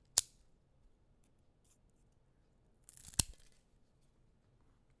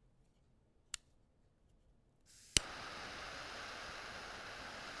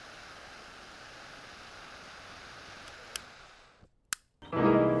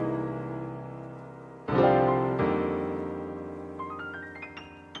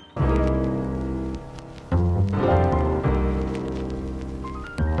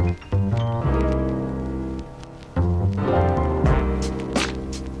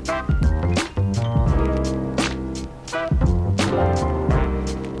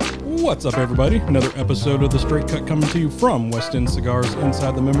What's up, everybody? Another episode of The Straight Cut coming to you from West End Cigars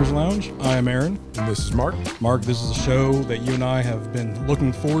inside the Members Lounge. I am Aaron. And this is Mark. Mark, this is a show that you and I have been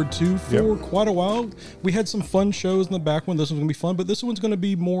looking forward to for quite a while. We had some fun shows in the back one. This one's going to be fun, but this one's going to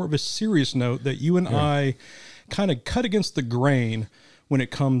be more of a serious note that you and I kind of cut against the grain when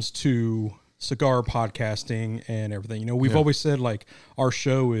it comes to cigar podcasting and everything. You know, we've always said, like, our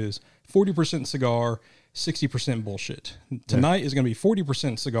show is 40% cigar, 60% bullshit. Tonight is going to be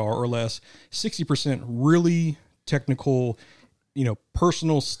 40% cigar or less, 60% really technical, you know,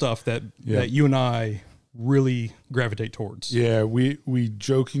 personal stuff that you and I really gravitate towards. Yeah, we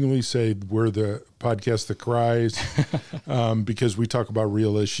jokingly say we're the podcast that cries because we talk about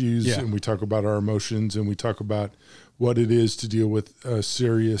real issues and we talk about our emotions and we talk about what it is to deal with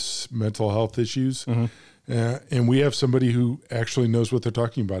serious mental health issues. Mm-hmm. And we have somebody who actually knows what they're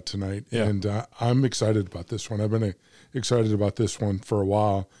talking about tonight. Yeah. And I'm excited about this one. I've been excited about this one for a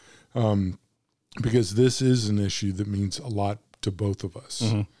while because this is an issue that means a lot to both of us.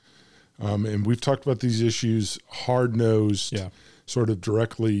 Mm-hmm. And we've talked about these issues hard-nosed, sort of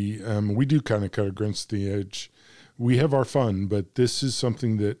directly. We do kind of cut against the edge. We have our fun, but this is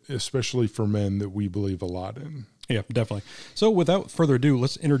something that, especially for men, that we believe a lot in. Yeah, definitely. So without further ado,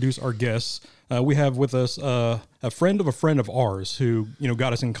 let's introduce our guests. We have with us a friend of ours who, you know,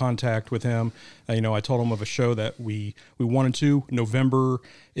 got us in contact with him. You know, I told him of a show that we wanted to. November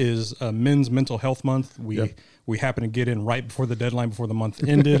is Men's Mental Health Month. We happened to get in right before the deadline, before the month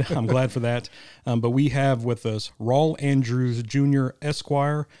ended. I'm glad for that. But we have with us Rawle Andrews Jr,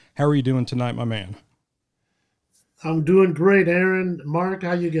 Esquire. How are you doing tonight, my man? I'm doing great, Aaron. Mark,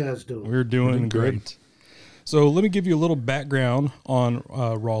 how you guys doing? We're doing great. So let me give you a little background on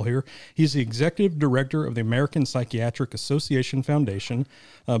Rawle here. He's the executive director of the American Psychiatric Association Foundation.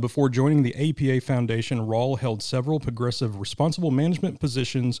 Before joining the APA Foundation, Rawle held several progressive responsible management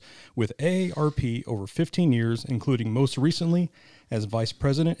positions with AARP over 15 years, including most recently as vice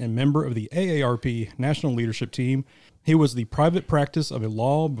president and member of the AARP National Leadership Team. He was the private practice of a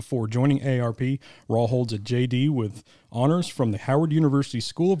law before joining AARP. Rawle holds a JD with honors from the Howard University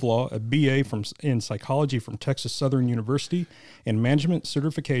School of Law, a BA in psychology from Texas Southern University, and management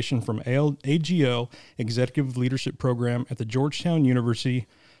certification from AGL Executive Leadership Program at the Georgetown University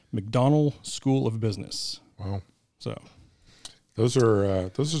McDonnell School of Business. Wow! So those are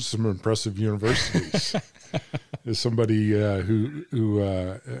some impressive universities. As somebody who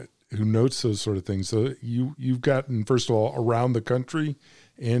notes those sort of things. So you've gotten, first of all, around the country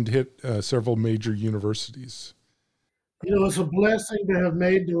and hit several major universities. You know, it's a blessing to have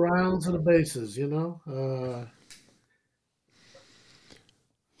made the rounds of the bases, you know.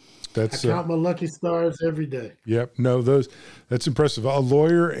 I count my lucky stars every day. Yep. No, that's impressive. A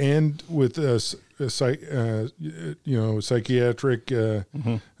lawyer and with a psychiatric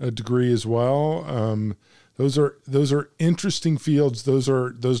degree as well. Those are interesting fields.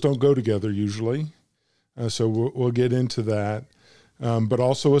 Those don't go together usually. So we'll get into that. But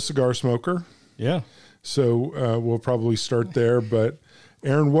also a cigar smoker. Yeah. So we'll probably start there. But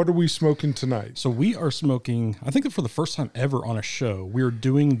Aaron, what are we smoking tonight? So we are smoking, I think that for the first time ever on a show, we're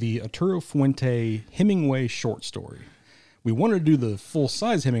doing the Arturo Fuente Hemingway short story. We wanted to do the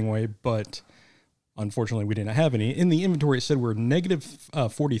full-size Hemingway, but unfortunately we didn't have any. In the inventory, it said we're negative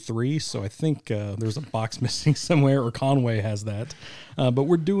 43, so I think there's a box missing somewhere, or Conway has that. But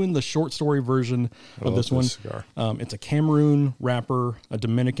we're doing the short story version of this one. Cigar. It's a Cameroon wrapper, a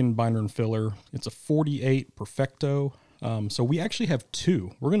Dominican binder and filler. It's a 48 Perfecto. So we actually have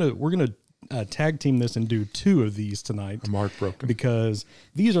two. We're gonna tag team this and do two of these tonight. I'm heartbroken because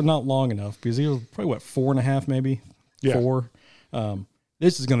these are not long enough. Because these are probably 4.5 maybe. Yeah. 4.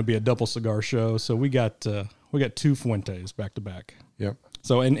 This is going to be a double cigar show, so we got two Fuentes back to back. Yep.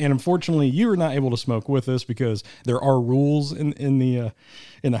 So and unfortunately, you were not able to smoke with us because there are rules in the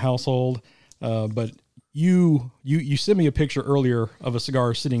household. But you sent me a picture earlier of a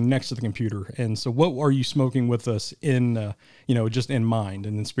cigar sitting next to the computer, and so what are you smoking with us in just in mind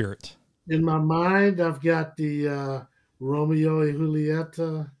and in spirit? In my mind, I've got the Romeo y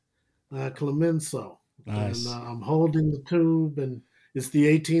Julieta Clemenceau. Nice. And I'm holding the tube, and it's the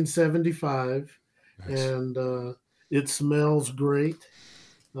 1875, nice. And it smells great,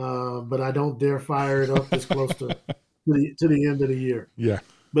 but I don't dare fire it up this close to the end of the year. Yeah,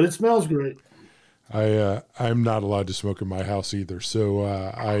 but it smells great. I'm not allowed to smoke in my house either, so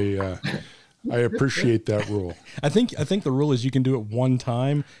I appreciate that rule. I think the rule is you can do it one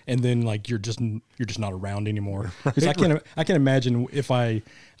time, and then like you're just not around anymore. Because I can imagine if I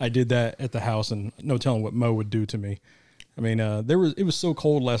did that at the house, and no telling what Mo would do to me. I mean, it was so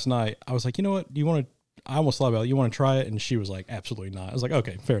cold last night. I was like, you know what? I almost thought about it. You want to try it? And she was like, absolutely not. I was like,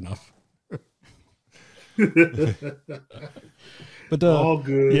 okay, fair enough. But all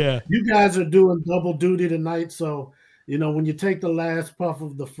good. yeah, You guys are doing double duty tonight, so when you take the last puff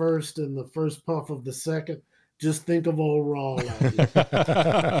of the first and the first puff of the second, just think of old Rawle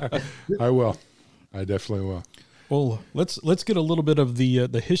out here. I will. I definitely will. Well, let's get a little bit of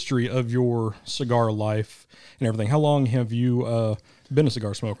the history of your cigar life and everything. How long have you been a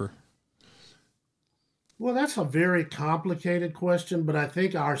cigar smoker? Well, that's a very complicated question, but I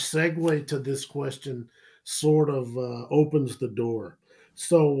think our segue to this question sort of opens the door.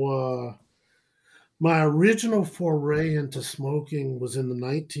 So my original foray into smoking was in the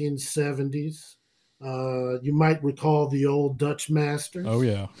 1970s. You might recall the old Dutch Masters. Oh,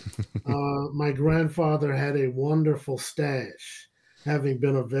 yeah. My grandfather had a wonderful stash, having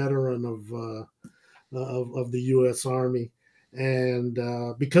been a veteran of the U.S. Army, and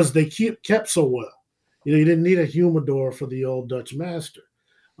because they kept so well. You didn't need a humidor for the old Dutch Master.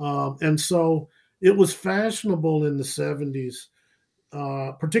 And so it was fashionable in the 70s,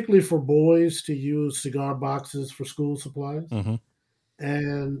 particularly for boys, to use cigar boxes for school supplies. Mm-hmm.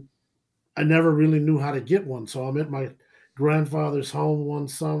 And I never really knew how to get one. So I'm at my grandfather's home one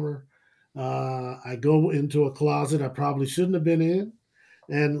summer. I go into a closet I probably shouldn't have been in.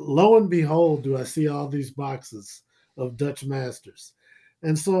 And lo and behold, do I see all these boxes of Dutch Masters.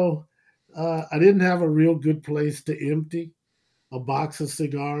 And so I didn't have a real good place to empty a box of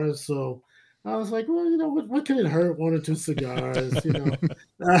cigars. So I was like, well, what can it hurt? One or two cigars,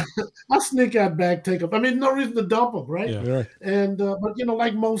 I'll sneak out back, take them. I mean, no reason to dump them, right? Yeah. And, but,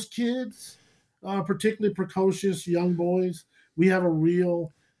 like most kids, particularly precocious young boys, we have a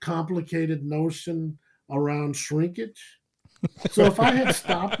real complicated notion around shrinkage. So if I had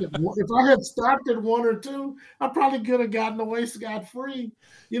stopped at one or two, I probably could have gotten away scot-free.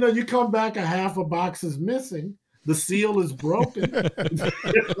 You come back, a half a box is missing. The seal is broken.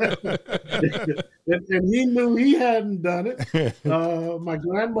 and he knew he hadn't done it. My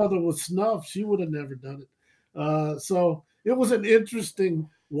grandmother was snuffed. She would have never done it. So it was an interesting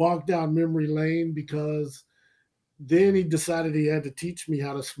walk down memory lane, because then he decided he had to teach me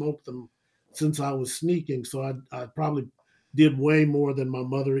how to smoke them since I was sneaking. So I probably did way more than my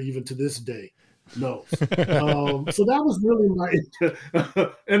mother even to this day knows. So that was really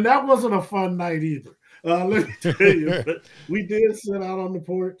and that wasn't a fun night either. Let me tell you, but we did sit out on the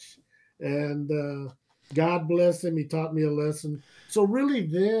porch, and God bless him, he taught me a lesson. So really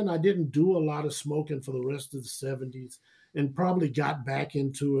then I didn't do a lot of smoking for the rest of the 70s, and probably got back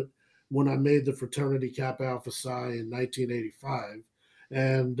into it when I made the fraternity Kappa Alpha Psi in 1985.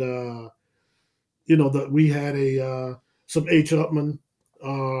 And, that we had some H. Upman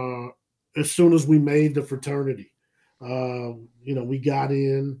as soon as we made the fraternity. We got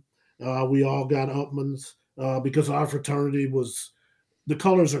in, we all got Upmans because our fraternity was, the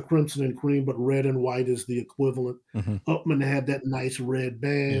colors are crimson and cream, but red and white is the equivalent. Mm-hmm. Upman had that nice red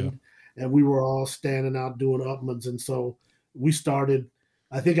band, and we were all standing out doing Upmans. And so we started,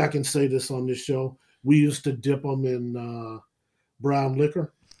 I think I can say this on this show, we used to dip them in brown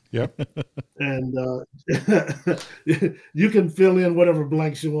liquor. Yep. And you can fill in whatever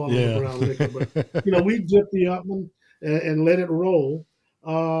blanks you want on the brown liquor. But, we dip the Upman and let it roll.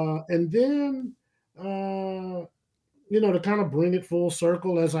 And then, to kind of bring it full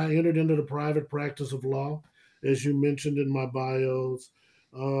circle, as I entered into the private practice of law, as you mentioned in my bios,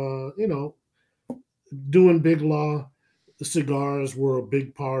 doing big law, the cigars were a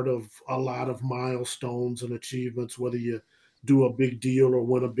big part of a lot of milestones and achievements, whether you do a big deal or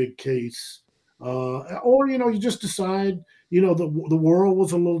win a big case. Or, you just decide, the world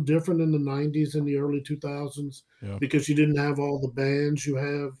was a little different in the 90s and the early 2000s because you didn't have all the bans you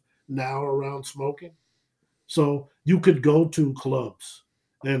have now around smoking. So you could go to clubs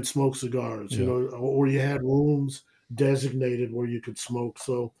and smoke cigars, or you had rooms designated where you could smoke.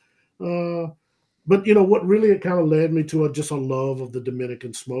 So, but what really it kind of led me to just a love of the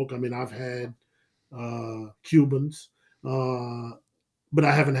Dominican smoke. I mean, I've had Cubans, but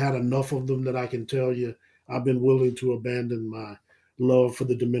I haven't had enough of them that I can tell you I've been willing to abandon my love for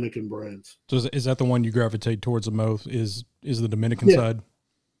the Dominican brands. So is that the one you gravitate towards the most? Is the Dominican side?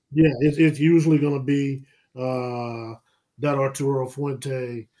 Yeah, it's usually going to be that Arturo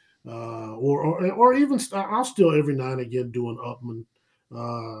Fuente, or even I'll still every now and again do an Upman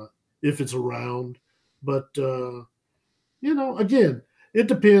if it's around. But again, it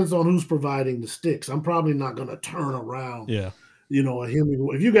depends on who's providing the sticks. I'm probably not going to turn around. Yeah. A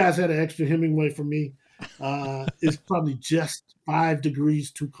Hemingway. If you guys had an extra Hemingway for me, it's probably just 5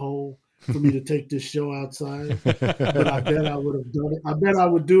 degrees too cold for me to take this show outside. But I bet I would have done it. I bet I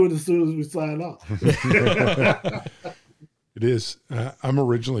would do it as soon as we sign off. It is. I'm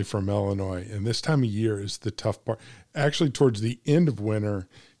originally from Illinois, and this time of year is the tough part. Actually, towards the end of winter,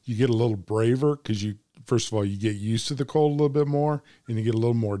 you get a little braver because first of all, you get used to the cold a little bit more, and you get a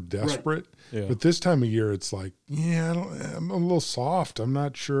little more desperate. Right. Yeah. But this time of year, it's like, I'm a little soft. I'm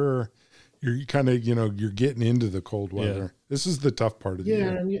not sure. You're kind of, you're getting into the cold weather. Yeah. This is the tough part of the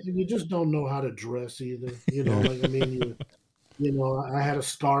year. Yeah, and you just don't know how to dress either. I had a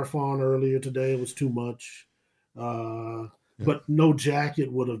scarf on earlier today. It was too much. But no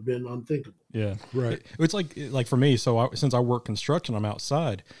jacket would have been unthinkable. Yeah. Right. It's like for me, since I work construction, I'm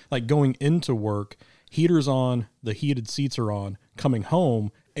outside, like going into work, heaters on, the heated seats are on, coming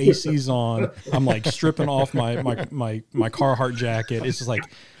home, AC's on. I'm like stripping off my Carhartt jacket. It's just like,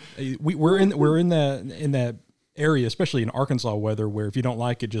 we're in that area, especially in Arkansas weather, where if you don't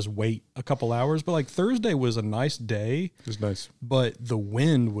like it, just wait a couple hours. But like Thursday was a nice day. It was nice. But the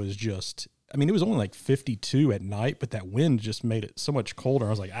wind was just, it was only like 52 at night, but that wind just made it so much colder. I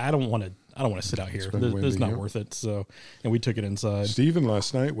was like, I don't want to sit out here. It's not worth it. So, and we took it inside. Steven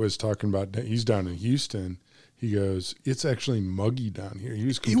last night was talking about, he's down in Houston. He goes, it's actually muggy down here. He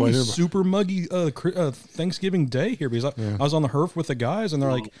was complaining about super muggy Thanksgiving Day here because I was on the HERF with the guys and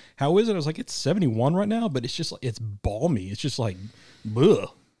they're like, how is it? I was like, it's 71 right now, but it's just like, it's balmy. It's just like,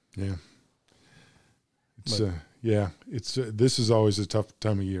 ugh. Yeah. It's this is always a tough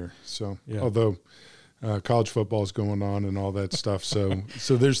time of year. So, although college football is going on and all that stuff. So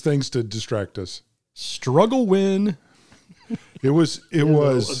there's things to distract us. Struggle win. It was a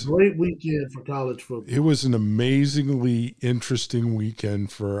great weekend for college football. It was an amazingly interesting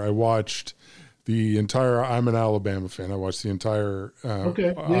weekend I watched the entire, I'm an Alabama fan. I watched the entire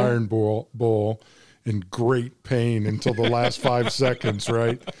Iron Bowl in great pain until the last 5 seconds,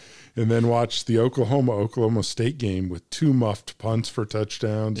 right? And then watched the Oklahoma State game with 2 muffed punts for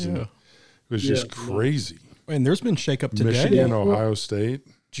touchdowns. And it was just crazy. And there's been shakeup today. Michigan, Ohio State.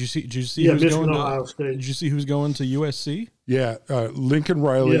 Did you see who's going to Ohio State? Did you see who's going to USC? Yeah, Lincoln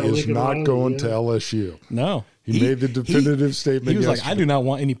Riley is not going to LSU. No. He made the definitive statement. He was like, I do not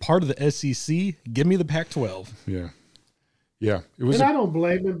want any part of the SEC. Give me the Pac-12. Yeah. Yeah. It was. And I don't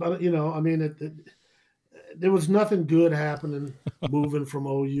blame him, but there was nothing good happening moving from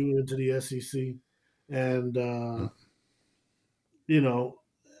OU into the SEC. And,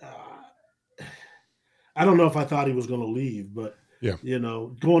 I don't know if I thought he was going to leave, but,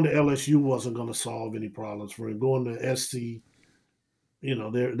 going to LSU wasn't going to solve any problems for him. Going to SC,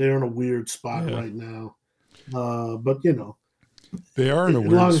 they're in a weird spot right now. But, they are in a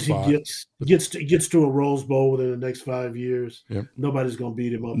weird spot. As long as he gets to a Rose Bowl within the next 5 years, nobody's going to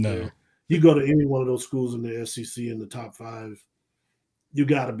beat him up there. You go to any one of those schools in the SEC in the top 5, you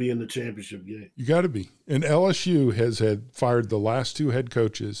got to be in the championship game. You got to be. And LSU has fired the last 2 head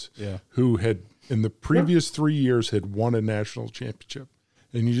coaches who had, in the previous 3 years, had won a national championship.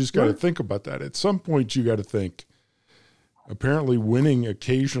 And you just got to think about that. At some point, you got to think, apparently winning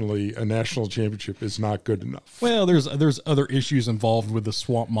occasionally a national championship is not good enough. Well, there's other issues involved with the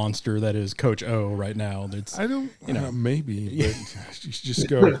swamp monster that is Coach O right now. Maybe, but you just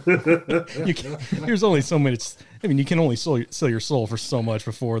go. There's only so much. You can only sell your soul for so much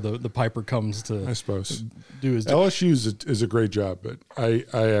before the piper comes to. I suppose do his. LSU is a great job, but I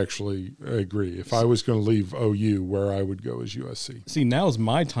actually agree. If I was going to leave OU, where I would go is USC. See, now's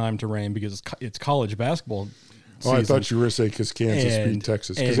my time to reign because it's college basketball. Oh, I thought you were going to say because Kansas beat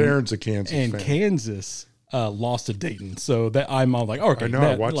Texas. Because Aaron's a Kansas fan. And Kansas lost to Dayton. So that I'm all like, okay, I know,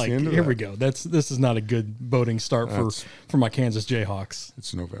 I watched the end of here that. We go. This is not a good boating start for my Kansas Jayhawks.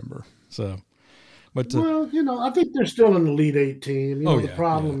 It's November. So, but I think they're still an Elite 8 team. The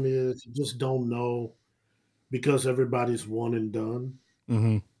problem is you just don't know because everybody's one and done.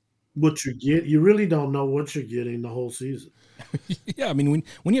 Mm-hmm. What you get, you really don't know what you're getting the whole season. Yeah, when you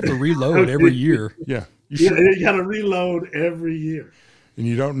have to reload every year. Yeah. You got to reload every year. And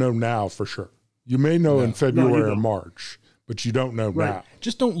you don't know now for sure. You may know in February or March, but you don't know now.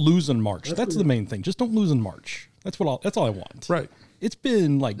 Just don't lose in March. That's the main thing. Just don't lose in March. That's all I want. Right. It's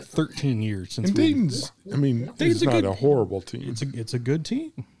been like 13 years since. And Dayton's not a horrible team. It's a good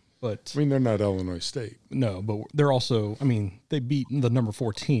team, but they're not Illinois State. No, but they're also. They beat the number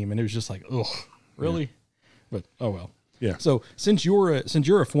 4 team, and it was just like, ugh, really? Yeah. But oh well. Yeah. So since you're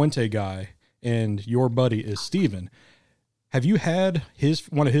a Fuente guy and your buddy is Steven, have you had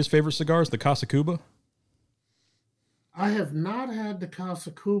one of his favorite cigars, the Casa Cuba? I have not had the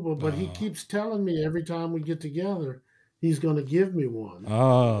Casa Cuba, but he keeps telling me every time we get together he's going to give me one.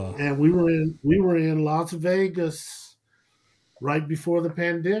 And we were in Las Vegas right before the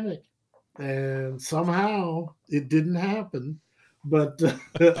pandemic, and somehow it didn't happen. But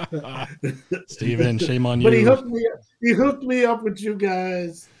Steven, shame on but you. he hooked me up with you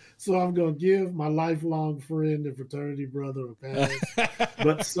guys. So I'm gonna give my lifelong friend and fraternity brother a pass.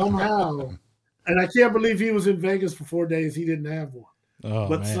 But somehow, and I can't believe he was in Vegas for 4 days. He didn't have one. Oh,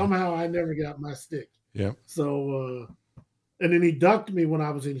 but man. somehow I never got my stick. Yeah. So and then he ducked me when I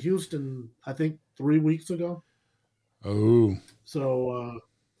was in Houston, I think 3 weeks ago. Oh. So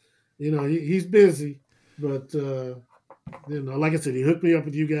he's busy, but like I said, he hooked me up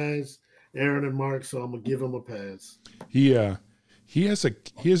with you guys, Aaron and Mark. So I'm gonna give him a pass. He has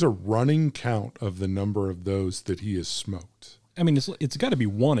a running count of the number of those that he has smoked. I mean, it's got to be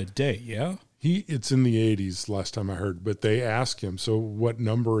one a day, yeah. It's in the 80s last time I heard, but they ask him, so what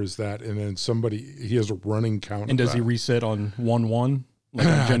number is that? And then he has a running count. And does he reset on 1/1? Like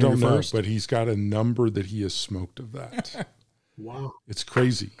on I January don't know, 1st? but he's got a number that he has smoked of that. Wow, it's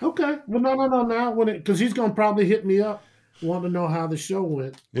crazy. Okay, well, no, now because he's gonna probably hit me up, want to know how the show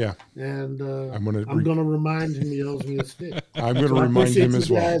went. Yeah, and I'm gonna remind him he owes me a stick. I'm gonna remind him as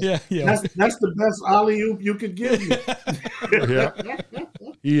well. Yeah. That's the best alley oop you could give me.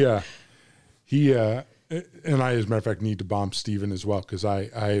 Yeah. He and I, as a matter of fact, need to bomb Steven as well, because I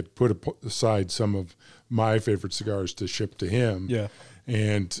had put aside some of my favorite cigars to ship to him. Yeah,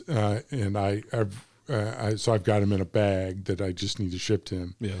 and I've got him in a bag that I just need to ship to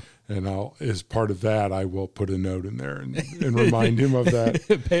him. Yeah, and as part of that, I will put a note in there and remind him of that.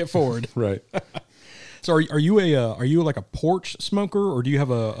 Pay it forward, right? So, are you like a porch smoker, or do you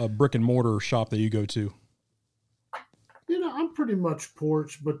have a brick and mortar shop that you go to? I'm pretty much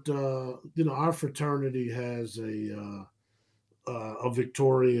porch, but our fraternity has a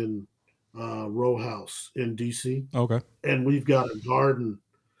Victorian row house in DC. Okay, and we've got a garden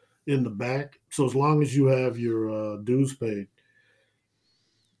in the back. So as long as you have your dues paid,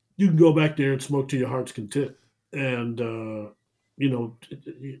 you can go back there and smoke to your heart's content. And we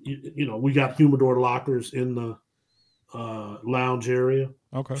got humidor lockers in the lounge area.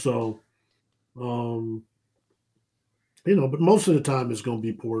 Okay, so. But most of the time it's going to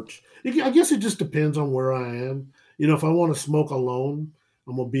be porch. I guess it just depends on where I am. If I want to smoke alone,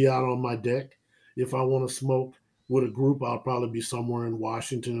 I'm going to be out on my deck. If I want to smoke with a group, I'll probably be somewhere in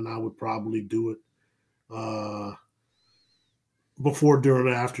Washington, and I would probably do it before,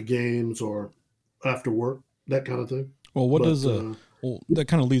 during, after games, or after work, that kind of thing. Well, that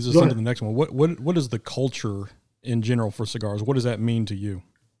kind of leads us into the next one. What is the culture in general for cigars? What does that mean to you?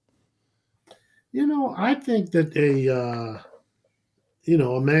 I think that a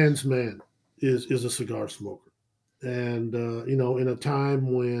man's man is a cigar smoker. And, in a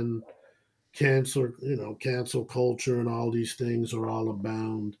time when cancel culture and all these things are all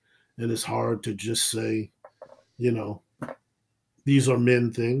abound, and it's hard to just say, these are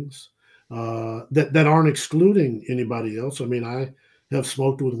men things, that aren't excluding anybody else. I mean, I have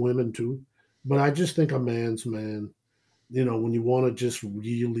smoked with women too, but I just think a man's man, when you want to just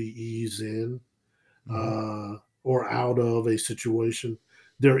really ease in, or out of a situation,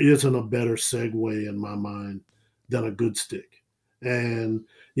 there isn't a better segue in my mind than a good stick. And,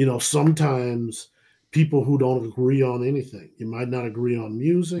 sometimes people who don't agree on anything, you might not agree on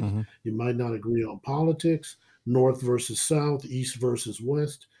music, you might not agree on politics, North versus South, East versus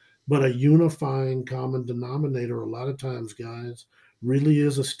West, but a unifying common denominator a lot of times, guys, really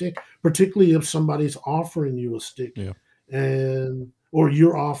is a stick, particularly if somebody's offering you a stick. Yeah. Or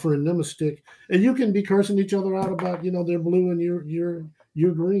you're offering them a stick, and you can be cursing each other out about, they're blue and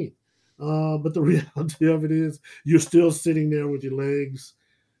you're green. But the reality of it is you're still sitting there with your legs,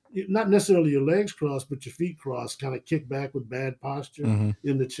 not necessarily your legs crossed, but your feet crossed, kind of kicked back with bad posture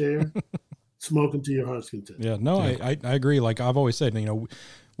in the chair, smoking to your heart's content. Yeah, no, I agree. Like I've always said,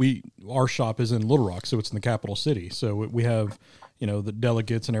 our shop is in Little Rock, so it's in the capital city. So we have, the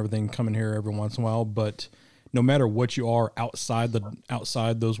delegates and everything coming here every once in a while, but no matter what you are outside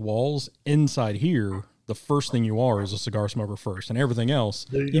those walls, inside here, the first thing you are is a cigar smoker first, and everything else,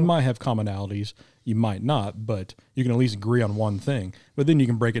 you might have commonalities, you might not, but you can at least agree on one thing. But then you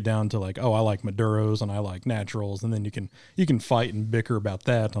can break it down to like, oh, I like Maduros and I like Naturals, and then you can fight and bicker about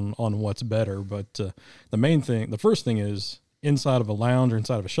that on what's better. But the first thing is inside of a lounge or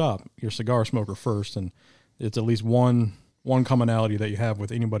inside of a shop, you're a cigar smoker first, and it's at least one commonality that you have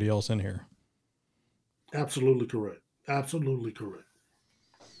with anybody else in here. Absolutely correct. Absolutely correct.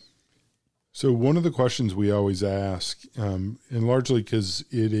 So one of the questions we always ask, and largely because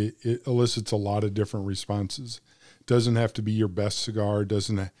it elicits a lot of different responses, doesn't have to be your best cigar,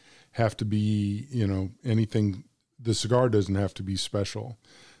 doesn't have to be, anything. The cigar doesn't have to be special.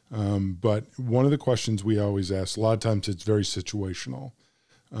 But one of the questions we always ask, a lot of times it's very situational,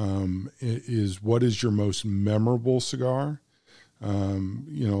 is what is your most memorable cigar? A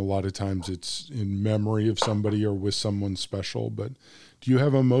lot of times it's in memory of somebody or with someone special, but do you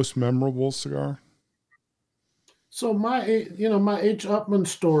have a most memorable cigar? So my H. Upman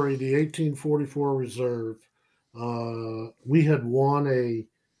story, the 1844 Reserve, we had won a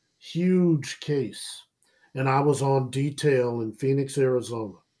huge case, and I was on detail in Phoenix,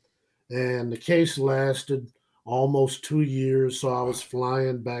 Arizona, and the case lasted almost 2 years. So I was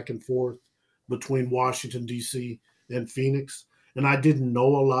flying back and forth between Washington D.C. and Phoenix, and I didn't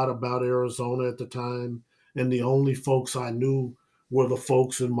know a lot about Arizona at the time, and the only folks I knew were the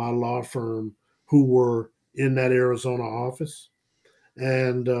folks in my law firm who were in that Arizona office.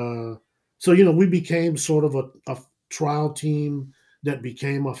 And so, we became sort of a trial team that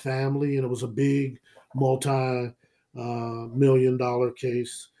became a family, and it was a big multi-million-dollar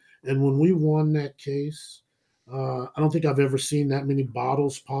case. And when we won that case, I don't think I've ever seen that many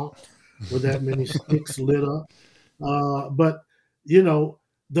bottles popped or that many sticks lit up. But,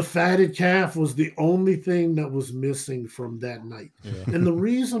 the fatted calf was the only thing that was missing from that night. Yeah. And the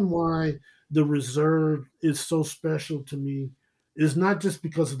reason why the reserve is so special to me is not just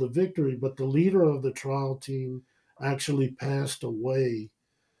because of the victory, but the leader of the trial team actually passed away.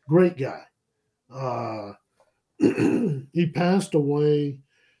 Great guy. Uh, he passed away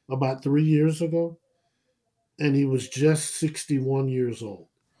about 3 years ago, and he was just 61 years old.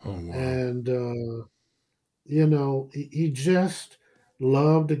 Oh, wow. And, he just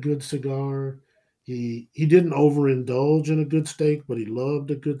loved a good cigar. He didn't overindulge in a good steak, but he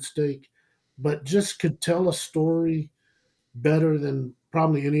loved a good steak, but just could tell a story better than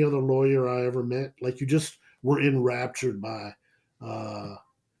probably any other lawyer I ever met. Like, you just were enraptured by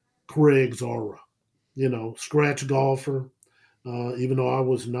Craig's aura. Scratch golfer, even though I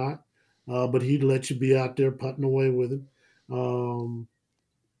was not, but he'd let you be out there putting away with him.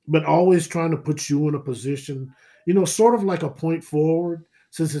 But always trying to put you in a position, sort of like a point forward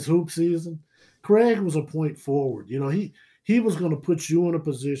since it's hoop season. Craig was a point forward. He was going to put you in a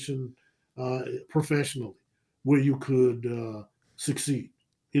position professionally where you could succeed.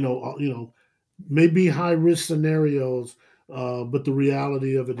 Maybe high risk scenarios, but the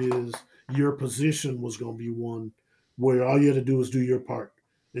reality of it is your position was going to be one where all you had to do is do your part,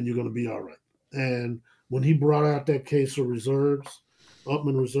 and you're going to be all right. And when he brought out that case of reserves,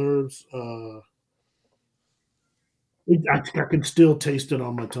 Upman reserves, I can still taste it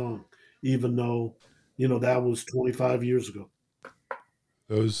on my tongue, even though that was 25 years ago.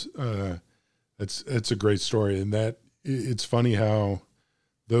 Those that's a great story, and that it's funny how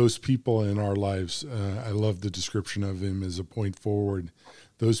those people in our lives. I love the description of him as a point forward.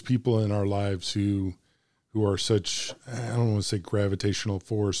 Those people in our lives who are such, I don't want to say gravitational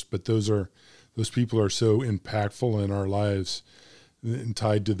force, but those people are so impactful in our lives, and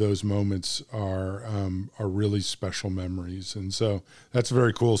tied to those moments are really special memories. And so that's a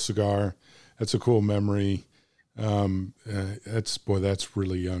very cool cigar. That's a cool memory. That's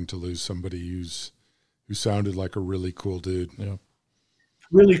really young to lose somebody who sounded like a really cool dude. Yeah.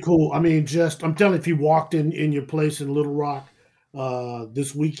 Really cool. I mean, I'm telling you, if you walked in your place in Little Rock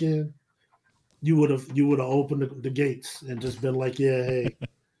this weekend, you would have opened the gates and just been like, yeah, hey.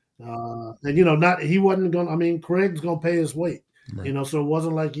 And he wasn't going. I mean, Craig's going to pay his weight. Right. So it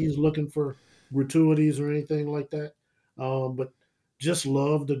wasn't like he's looking for gratuities or anything like that. But just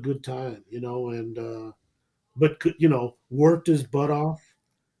loved a good time, and worked his butt off.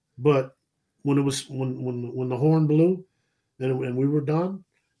 But when the horn blew and we were done,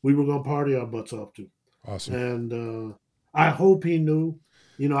 we were going to party our butts off too. Awesome. And I hope he knew.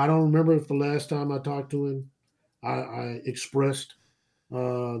 I don't remember if the last time I talked to him, I expressed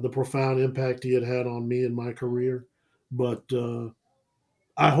the profound impact he had on me in my career. But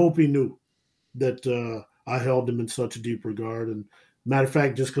I hope he knew that I held him in such a deep regard. And matter of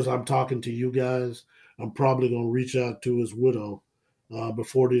fact, just because I'm talking to you guys, I'm probably going to reach out to his widow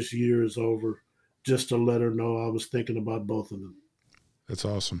before this year is over, just to let her know I was thinking about both of them. That's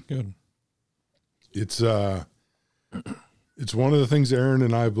awesome. Good. It's one of the things Aaron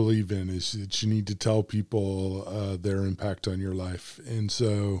and I believe in is that you need to tell people their impact on your life. And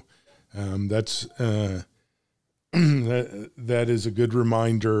so that's that is a good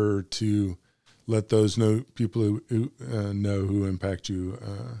reminder to let those people who know who impact you,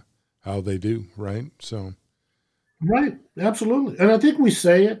 how they do, right? So, right, absolutely. And I think we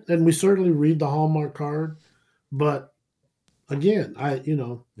say it, and we certainly read the Hallmark card, but again, I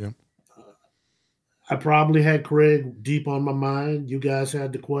probably had Craig deep on my mind. You guys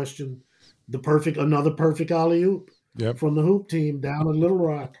had to question another perfect alley-oop. Yep. From the hoop team down in Little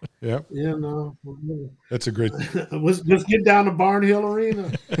Rock. Yep. That's a great. Let's get down to Barnhill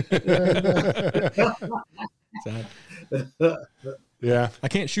Arena. Yeah. I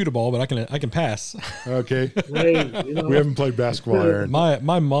can't shoot a ball, but I can pass. Okay. Hey, We haven't played basketball, Aaron.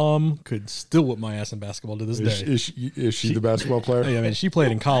 My mom could still whip my ass in basketball to this day. Is she the basketball player? I mean, she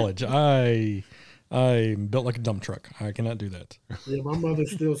played in college. I built like a dump truck. I cannot do that. Yeah, my mother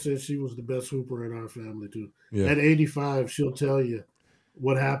still says she was the best hooper in our family too. Yeah. At 85, she'll tell you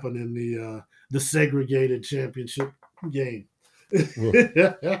what happened in the segregated championship game.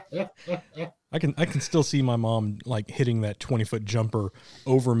 I can still see my mom like hitting that 20-foot jumper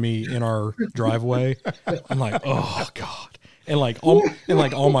over me in our driveway. I'm like, oh God. And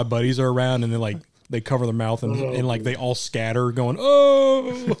all my buddies are around and they cover their mouth and like they all scatter going,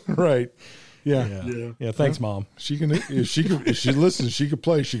 oh right. Yeah. Thanks, Mom. If she listens, she could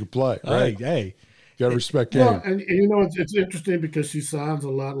play. She could play. Right. Hey. You gotta respect game. Well, and it's interesting because she sounds a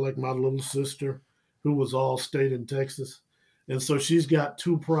lot like my little sister, who was all state in Texas. And so she's got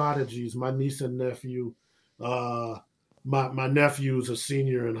two prodigies, my niece and nephew. My nephew is a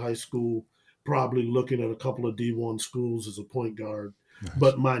senior in high school, probably looking at a couple of D1 schools as a point guard. Nice.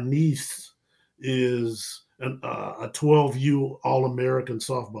 But my niece is a 12U All-American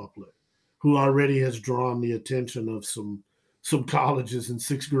softball player who already has drawn the attention of some colleges in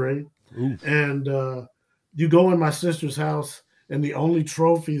 6th grade. Ooh. And you go in my sister's house, and the only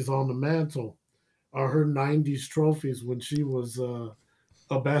trophies on the mantle are her 90s trophies when she was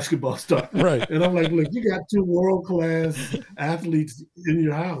a basketball star. Right. And I'm like, look, you got two world-class athletes in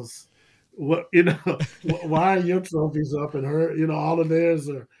your house. What why are your trophies up and her, all of theirs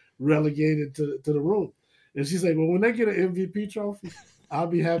are relegated to the room? And she's like, well, when they get an MVP trophy, I'll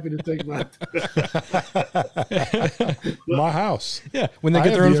be happy to take my my house. Yeah, when they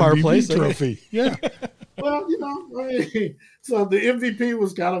get their own fireplace trophy. Yeah. Well, so the MVP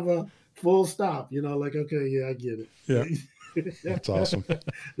was kind of a full stop, like, okay, yeah, I get it. Yeah. That's awesome.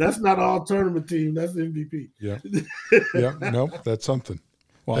 That's not all tournament team. That's MVP. Yeah. Yeah. Nope. That's something.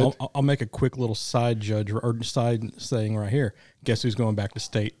 Well, I'll make a quick little side saying right here. Guess who's going back to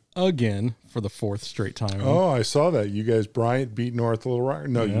state again for the 4th straight time? Oh, I saw that. You guys, Bryant beat North Little Rock.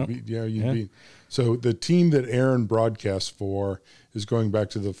 No, you beat. Yeah, you beat. So the team that Aaron broadcasts for is going back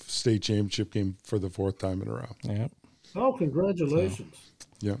to the state championship game for the 4th time in a row. Yeah. Oh, congratulations. So,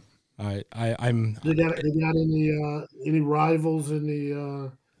 yeah. I'm. They got any rivals in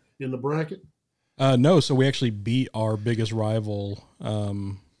the bracket? No, so we actually beat our biggest rival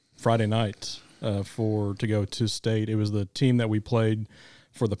Friday night to go to state. It was the team that we played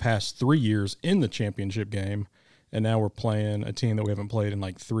for the past 3 years in the championship game, and now we're playing a team that we haven't played in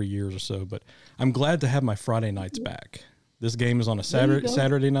like 3 years or so. But I'm glad to have my Friday nights back. This game is on a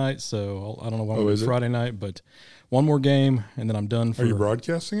Saturday night, so I don't know why it's Friday night, but one more game, and then I'm done. Are you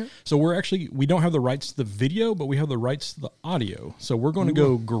broadcasting it? So we don't have the rights to the video, but we have the rights to the audio. So we're going to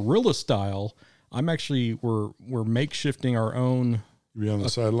go guerrilla style. We're makeshifting our own. You be on the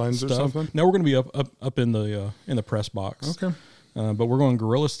sidelines stuff. Or something? No, we're going to be up in the press box. Okay. But we're going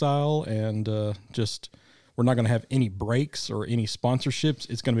guerrilla style, and we're not going to have any breaks or any sponsorships.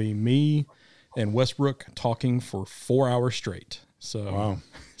 It's going to be me and Westbrook talking for 4 hours straight. So wow.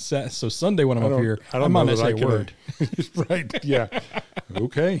 So Sunday when I'm up here, I might not say a word. Right? Yeah.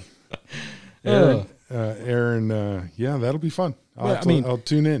 Okay. Aaron, yeah, that'll be fun. I'll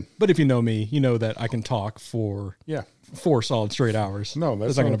tune in. But if you know me, you know that I can talk for 4 solid straight hours. No,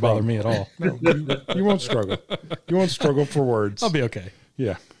 that's not going to bother me at all. No, you won't struggle. You won't struggle for words. I'll be okay.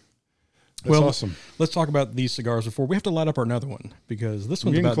 Yeah. That's awesome. Let's talk about these cigars before we have to light up another one because this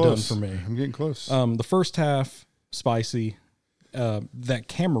one's about done for me. I'm getting close. The first half, spicy. That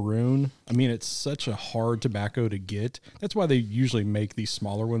Cameroon, I mean, it's such a hard tobacco to get. That's why they usually make these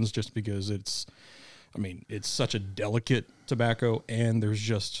smaller ones, just because it's such a delicate tobacco, and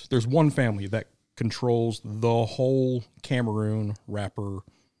there's one family that controls the whole Cameroon wrapper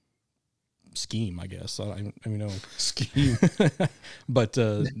scheme, I guess. Scheme. But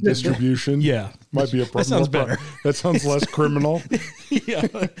distribution. Yeah. Might be a problem. That sounds better. That sounds less criminal. Yeah.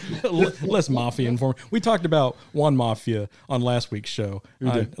 Less mafia informed. We talked about One Mafia on last week's show.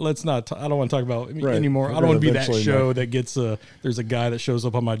 Let's not, I don't want to talk about it anymore. I don't want to be that show that gets there's a guy that shows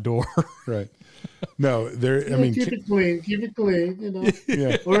up on my door. Right. No, keep it clean,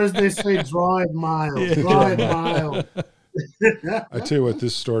 Yeah. Or as they say, draw it mild. I tell you what,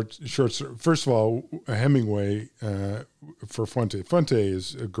 this short. First of all, Hemingway for Fuente. Fuente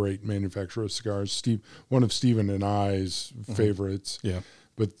is a great manufacturer of cigars. One of Stephen and I's favorites. Yeah.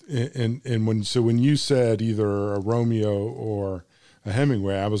 But when you said either a Romeo or a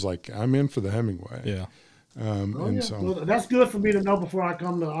Hemingway, I was like, I'm in for the Hemingway. Yeah. So that's good for me to know before I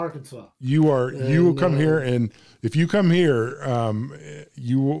come to Arkansas. You will come here, and if you come here,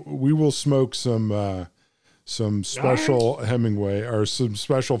 we will smoke some some special Hemingway or some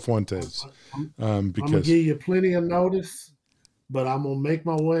special Fuentes. I'm going to give you plenty of notice, but I'm going to make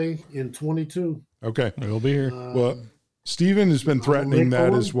my way in 22. Okay. We'll be here. Well, Stephen has been threatening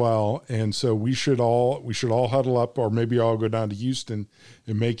that as well, and so we should all huddle up, or maybe I'll go down to Houston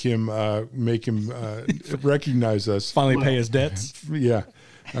and make him recognize us. Finally pay his debts. Yeah,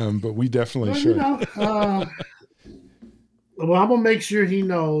 but we definitely should. Well, I'm gonna make sure he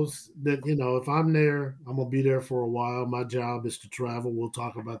knows that if I'm there, I'm gonna be there for a while. My job is to travel. We'll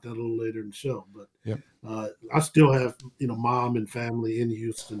talk about that a little later in the show. But I still have mom and family in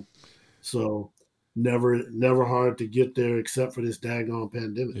Houston, so. Never hard to get there except for this daggone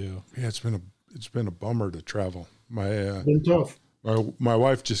pandemic. Yeah, it's been a bummer to travel. Been tough. My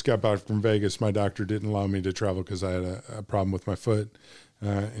wife just got back from Vegas. My doctor didn't allow me to travel because I had a problem with my foot,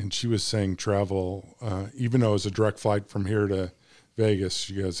 and she was saying travel, even though it was a direct flight from here to Vegas.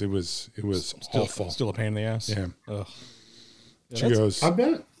 She goes, it was awful. Still a pain in the ass. Yeah. Ugh. She goes, I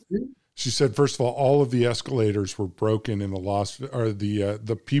bet. Yeah. She said, first of all of the escalators were broken in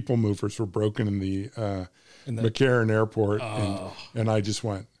the people movers were broken in the McCarran Airport, and I just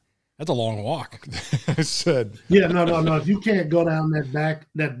went. That's a long walk. I said, yeah, no. If you can't go down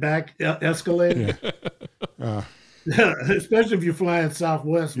that back escalator, especially if you're flying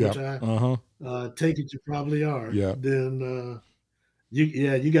Southwest, which I take it you probably are. Yeah. Then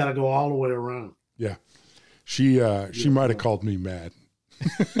you got to go all the way around. Yeah. She might have called me mad.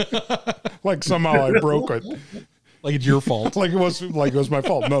 Like somehow I broke it. Like it's your fault. like it was my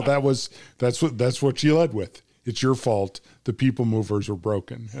fault. No, that's what she led with. It's your fault. The people movers were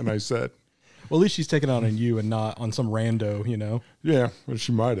broken. And I said, well, at least she's taking it on you and not on some rando, Yeah, well,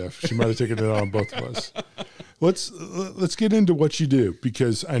 she might have. She might have taken it on both of us. Let's get into what you do,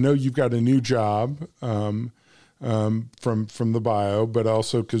 because I know you've got a new job from the bio, but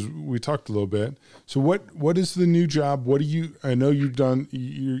also because we talked a little bit. So what is the new job? What do you? I know you've done.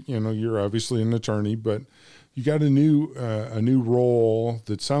 You're obviously an attorney, but you got a new role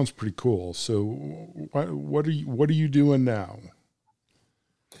that sounds pretty cool. So what are you doing now?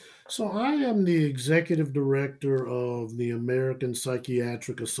 So I am the executive director of the American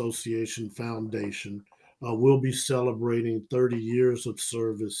Psychiatric Association Foundation. We'll be celebrating 30 years of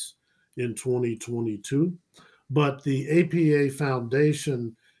service in 2022. But the APA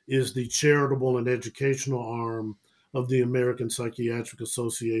Foundation is the charitable and educational arm of the American Psychiatric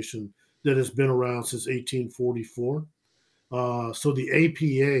Association that has been around since 1844. So the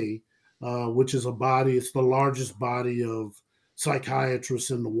APA, which is a body, it's the largest body of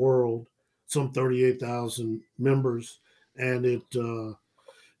psychiatrists in the world, some 38,000 members, and it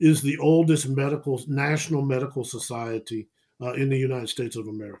is the oldest national medical society in the United States of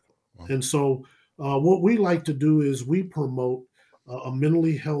America. Wow. And so what we like to do is we promote a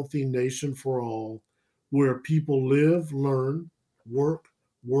mentally healthy nation for all, where people live, learn, work,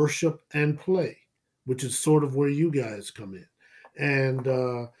 worship, and play, which is sort of where you guys come in. And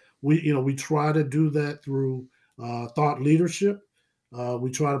we try to do that through thought leadership.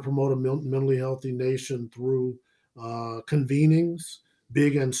 We try to promote a mentally healthy nation through convenings,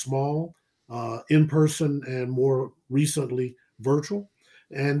 big and small, in person, and more recently virtual.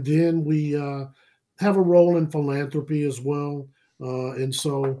 And then we have a role in philanthropy as well. And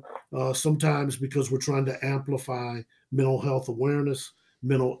so sometimes, because we're trying to amplify mental health awareness,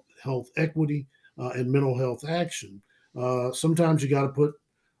 mental health equity, and mental health action, sometimes you got to put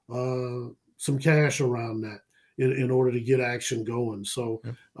some cash around that in order to get action going. So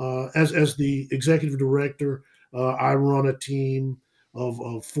as the executive director, I run a team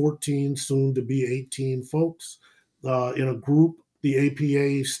of 14, soon to be 18 folks in a group, the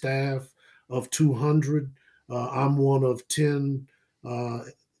APA staff of 200. I'm one of 10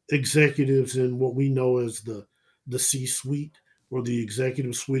 executives in what we know as the C-suite, or the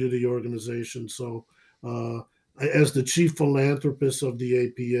executive suite of the organization. So as the chief philanthropist of the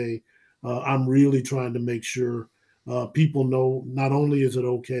APA, I'm really trying to make sure people know not only is it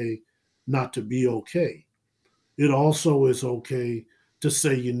okay not to be okay, it also is okay to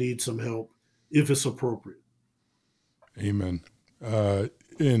say you need some help if it's appropriate. Amen. Boy,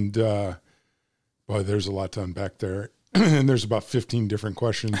 there's a lot to unpack there. And there's about 15 different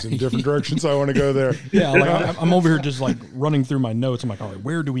questions in different directions I want to go there. Yeah, like I'm over here just like running through my notes. I'm like, all right,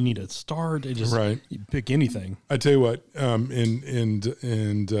 where do we need to start? It just right. You pick anything. I tell you what,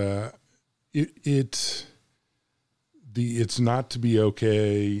 it's not to be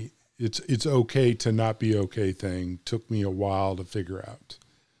okay. It's okay to not be okay thing took me a while to figure out.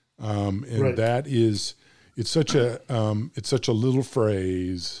 Right. That is, it's such a little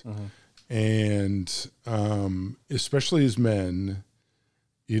phrase. Uh-huh. And especially as men,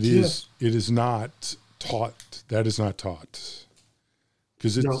 it is not taught. That is not taught.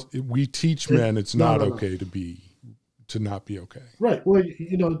 Because we teach men it's not okay to not be okay. Right. Well,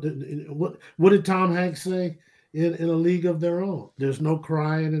 what did Tom Hanks say in A League of Their Own? There's no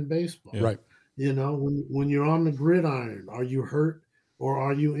crying in baseball. Yeah. Right. When you're on the gridiron, are you hurt or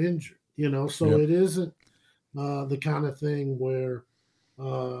are you injured? So it isn't the kind of thing where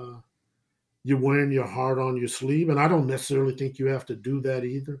you're wearing your heart on your sleeve. And I don't necessarily think you have to do that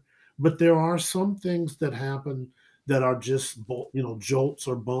either. But there are some things that happen that are just, jolts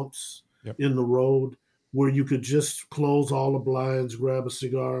or bumps in the road where you could just close all the blinds, grab a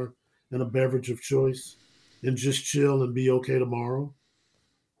cigar and a beverage of choice and just chill and be okay tomorrow.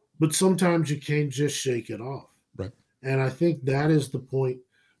 But sometimes you can't just shake it off. Right. And I think that is the point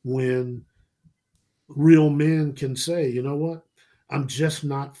when real men can say, you know what, I'm just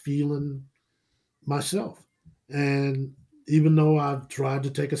not feeling myself. And even though I've tried to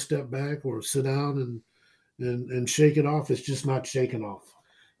take a step back or sit down and shake it off, it's just not shaking off.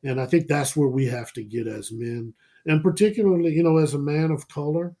 And I think that's where we have to get as men. And particularly, as a man of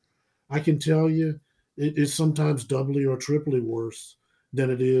color, I can tell you it's sometimes doubly or triply worse than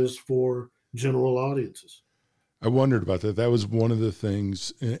it is for general audiences. I wondered about that. That was one of the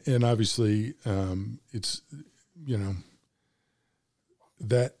things. And obviously it's,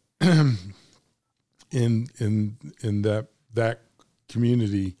 that in that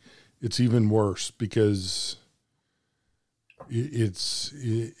community, it's even worse because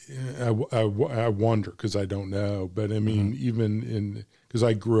I wonder, because I don't know, but I mean, even because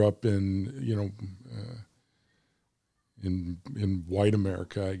I grew up in white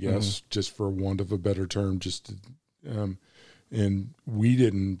America, I guess, just for want of a better term, and we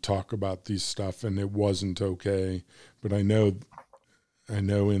didn't talk about these stuff, and it wasn't okay. But I know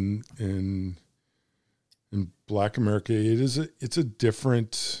in Black America, it's a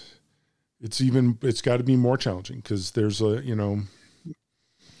different. It's got to be more challenging because there's I mean,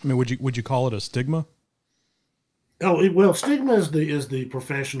 would you call it a stigma? Well, stigma is the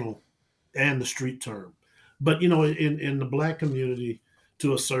professional and the street term, but in the Black community,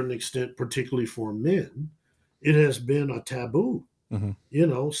 to a certain extent, particularly for men, it has been a taboo.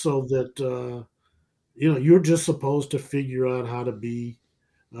 So that you're just supposed to figure out how to be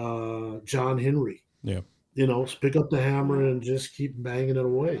John Henry. Yeah. Pick up the hammer and just keep banging it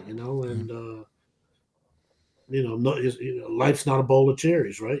away, life's not a bowl of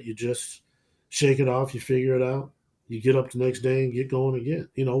cherries, right? You just shake it off, you figure it out, you get up the next day and get going again.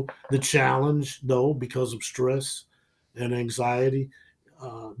 The challenge, though, because of stress and anxiety,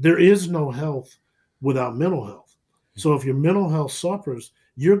 there is no health without mental health. So if your mental health suffers,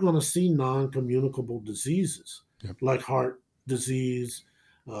 you're going to see non-communicable diseases like heart disease,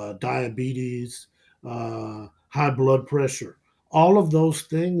 diabetes, high blood pressure. All of those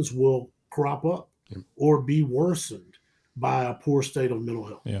things will crop up or be worsened by a poor state of mental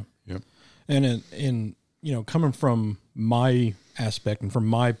health. Yeah. Yeah. And in coming from my aspect and from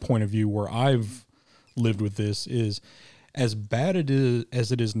my point of view, where I've lived with this, is as bad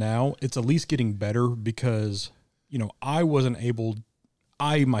as it is now, it's at least getting better because,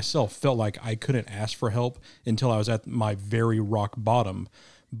 I myself felt like I couldn't ask for help until I was at my very rock bottom.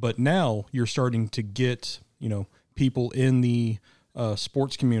 But now you're starting to get, people in the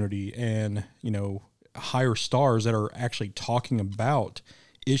sports community and, higher stars that are actually talking about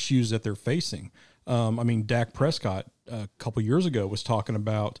issues that they're facing. Dak Prescott a couple years ago was talking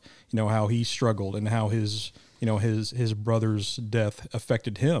about, how he struggled and how his brother's death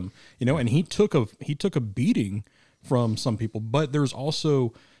affected him, and he took a beating from some people, but there's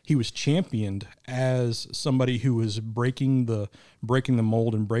also, he was championed as somebody who was breaking the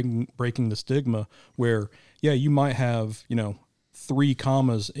mold and breaking the stigma where, you might have, 3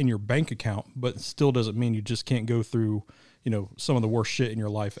 commas in your bank account, but it still doesn't mean you just can't go through, some of the worst shit in your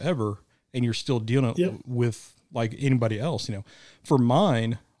life ever. And you're still dealing with like anybody else, for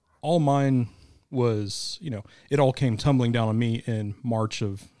mine, all mine was, it all came tumbling down on me in March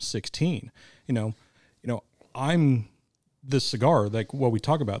of 16, I'm this cigar, like what we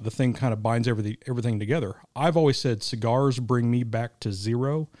talk about, the thing kind of binds everything together. I've always said cigars bring me back to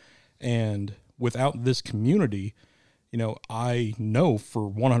zero. And without this community, I know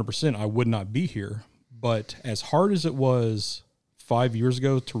for 100% I would not be here. But as hard as it was 5 years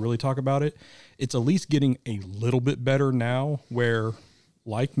ago to really talk about it, it's at least getting a little bit better now where,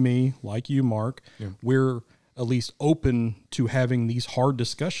 like me, like you, Mark, we're at least open to having these hard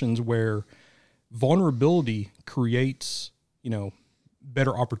discussions where vulnerability creates,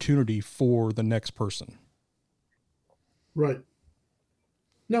 better opportunity for the next person. Right.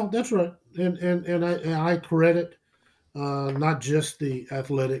 No, that's right. And I credit not just the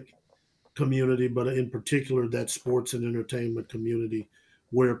athletic community, but in particular that sports and entertainment community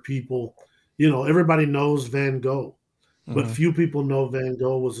where people, you know, everybody knows Van Gogh, but few people know Van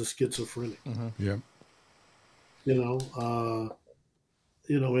Gogh was a schizophrenic. Yeah. In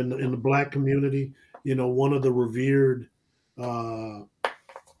the black community, one of the revered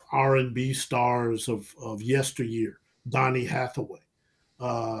R&B stars of yesteryear, Donny Hathaway,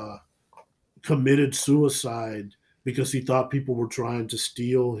 committed suicide because he thought people were trying to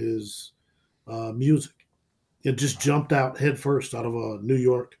steal his music. It just jumped out head first out of a New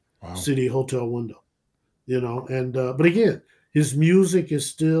York City hotel window, but again, his music is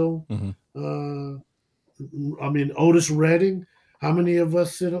still, Otis Redding, how many of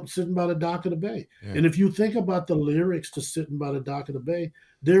us sitting by the dock of the bay? Yeah. And if you think about the lyrics to Sitting by the Dock of the Bay,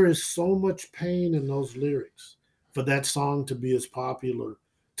 there is so much pain in those lyrics for that song to be as popular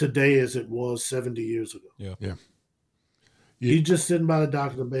today as it was 70 years ago. Yeah. Yeah. He's just sitting by the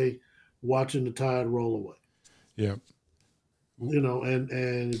dock of the bay watching the tide roll away. Yeah.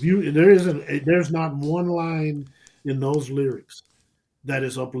 And if there's not one line in those lyrics that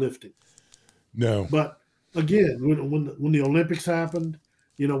is uplifting. No. But again, when the Olympics happened,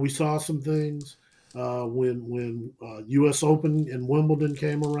 we saw some things. When U.S. Open and Wimbledon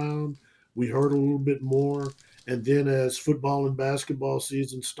came around, we heard a little bit more. And then as football and basketball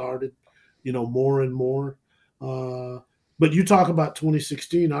season started, more and more. But you talk about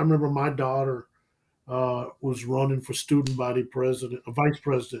 2016. I remember my daughter was running for student body vice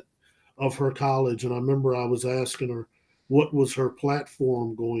president of her college. And I remember I was asking her what was her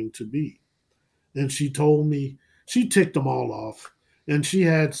platform going to be. And she told me, she ticked them all off. And she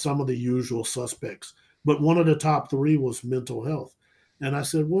had some of the usual suspects. But one of the top three was mental health. And I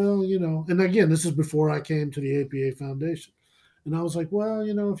said, well, and again, this is before I came to the APA Foundation. And I was like, well,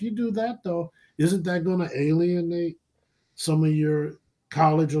 if you do that, though, isn't that going to alienate some of your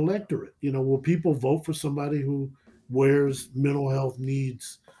college electorate? Will people vote for somebody who wears mental health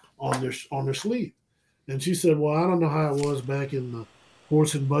needs on their sleeve? And she said, well, I don't know how it was back in the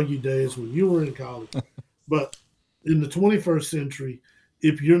horse and buggy days when you were in college. But in the 21st century,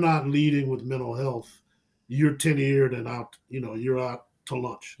 if you're not leading with mental health, you're tenured and out, you're out to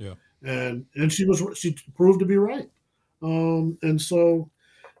lunch. Yeah. And she proved to be right. And so,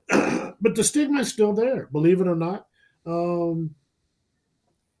 but the stigma is still there, believe it or not.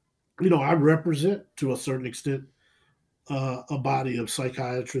 I represent to a certain extent a body of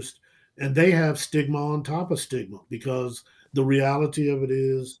psychiatrists, and they have stigma on top of stigma, because the reality of it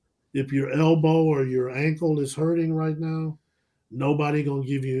is, if your elbow or your ankle is hurting right now, nobody gonna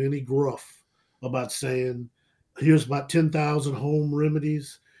give you any gruff about saying, here's about 10,000 home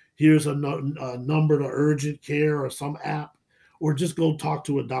remedies, here's a number to urgent care or some app, or just go talk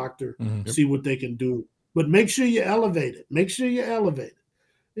to a doctor, see what they can do. But make sure you elevate it.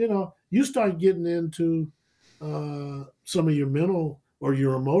 You start getting into some of your mental or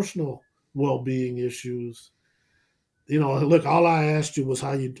your emotional well-being issues. Look, all I asked you was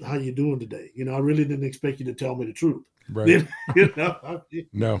how you doing today. I really didn't expect you to tell me the truth. Right.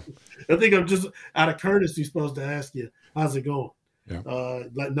 No. I think I'm just out of courtesy supposed to ask you, how's it going? Yeah.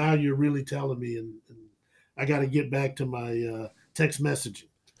 Like now you're really telling me, and I got to get back to my text messaging.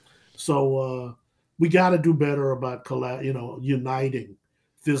 So we got to do better about uniting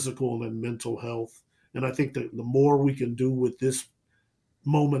physical and mental health. And I think that the more we can do with this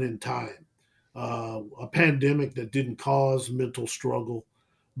moment in time, a pandemic that didn't cause mental struggle,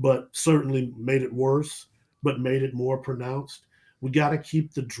 but certainly made it worse, but made it more pronounced. We got to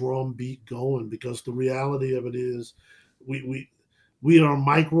keep the drum beat going, because the reality of it is we are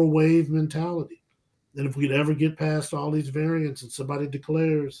microwave mentality. And if we'd ever get past all these variants and somebody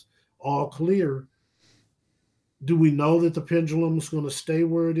declares all clear, do we know that the pendulum is going to stay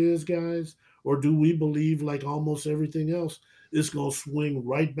where it is, guys? Or do we believe, like almost everything else, it's going to swing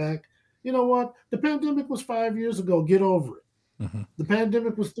right back? You know what? The pandemic was 5 years ago. Get over it. The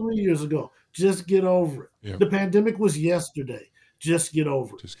pandemic was 3 years ago. Just get over it. Yeah. The pandemic was yesterday. Just get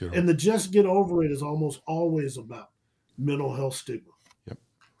over it. And the just get over it is almost always about mental health stigma. Yep.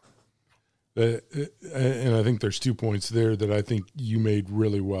 And I think there's 2 points there that I think you made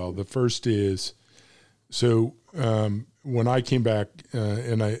really well. The first is, so when I came back,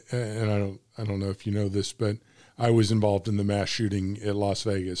 and I don't know if you know this, but I was involved in the mass shooting at Las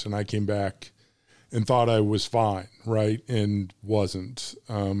Vegas, and I came back and thought I was fine, right, and wasn't.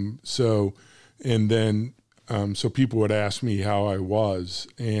 So people would ask me how I was,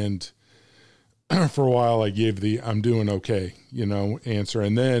 and for a while I gave the "I'm doing okay," answer,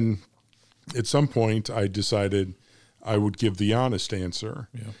 and then at some point I decided I would give the honest answer.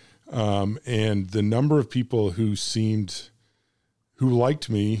 Yeah. And the number of people who who liked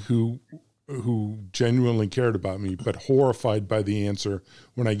me, who genuinely cared about me, but horrified by the answer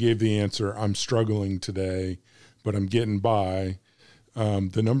when I gave the answer, I'm struggling today, but I'm getting by.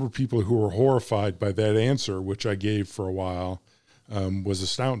 The number of people who were horrified by that answer, which I gave for a while, was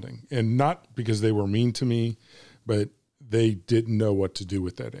astounding. And not because they were mean to me, but they didn't know what to do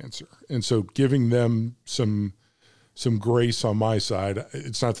with that answer. And so giving them some grace on my side,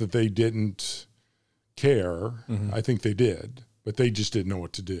 it's not that they didn't care. I think they did, but they just didn't know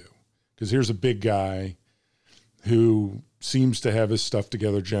what to do. Because here's a big guy who seems to have his stuff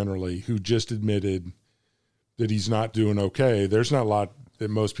together generally, who just admitted that he's not doing okay. There's not a lot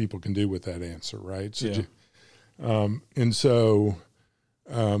that most people can do with that answer, right? So, and so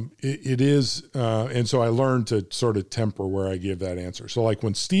it is, and so I learned to sort of temper where I give that answer. So like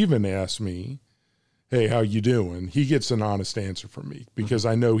when Stephen asks me, hey, how you doing? He gets an honest answer from me because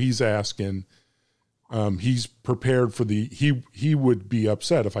I know he's asking. He's prepared for he would be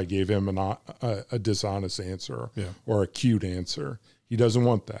upset if I gave him a dishonest answer or a cute answer. He doesn't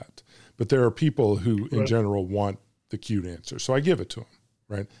want that. But there are people who in general want the cute answer. So I give it to him,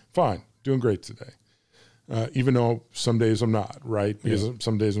 right? Fine, doing great today. Even though some days I'm not, right? Because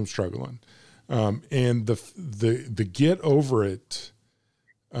some days I'm struggling. And the get over it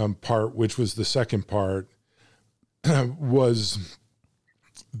part, which was the second part, was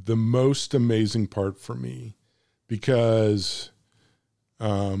the most amazing part for me because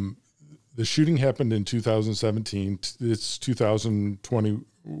the shooting happened in 2017. It's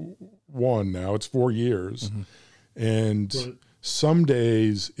 2021 now. It's 4 years. And some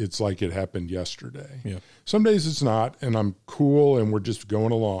days it's like it happened yesterday. Some days it's not, and I'm cool and we're just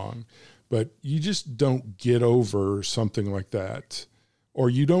going along. But you just don't get over something like that. Or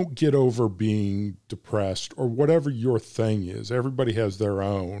you don't get over being depressed or whatever your thing is. Everybody has their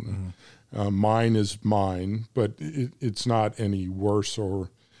own. Mine is mine, but it's not any worse or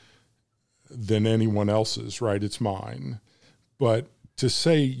than anyone else's, right? It's mine. But to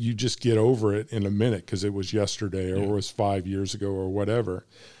say you just get over it in a minute because it was yesterday or it was 5 years ago or whatever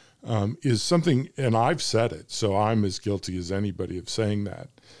is something, and I've said it, so I'm as guilty as anybody of saying that.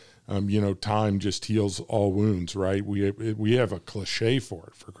 Time just heals all wounds, right? We have a cliche for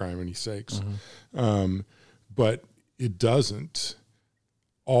it, for criminy sakes. But it doesn't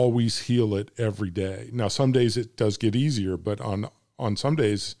always heal it every day. Now, some days it does get easier, but on some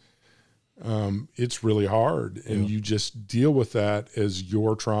days it's really hard, and you just deal with that as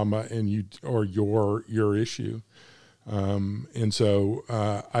your trauma and your issue. And so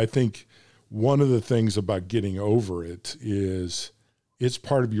I think one of the things about getting over it is it's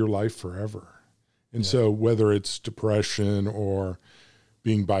part of your life forever. And so whether it's depression or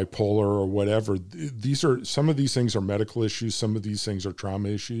being bipolar or whatever, some of these things are medical issues. Some of these things are trauma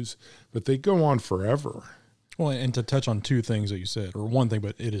issues, but they go on forever. Well, and to touch on two things that you said, or one thing,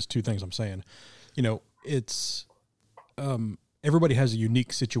 but it is two things I'm saying, it's, everybody has a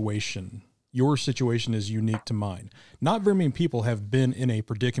unique situation. Your situation is unique to mine. Not very many people have been in a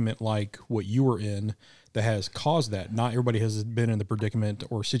predicament like what you were in that has caused that. Not everybody has been in the predicament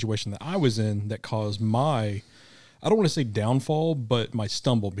or situation that I was in that caused my, I don't want to say downfall, but my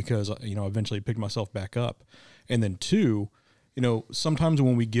stumble, because, I eventually picked myself back up. And then two, sometimes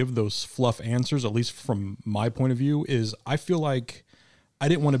when we give those fluff answers, at least from my point of view, is I feel like I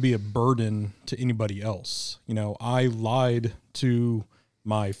didn't want to be a burden to anybody else. I lied to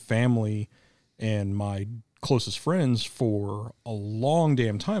my family and my closest friends for a long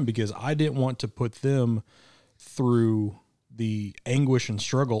damn time because I didn't want to put them through the anguish and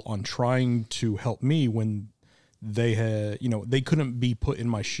struggle on trying to help me when they had, they couldn't be put in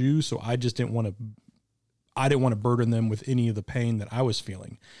my shoes. So I just didn't want to burden them with any of the pain that I was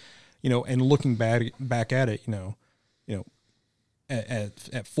feeling, and looking back at it,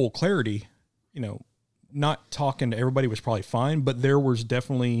 at full clarity, not talking to everybody was probably fine, but there was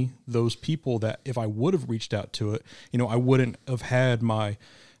definitely those people that if I would have reached out to it, I wouldn't have had my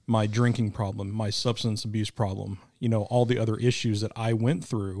drinking problem, my substance abuse problem, all the other issues that I went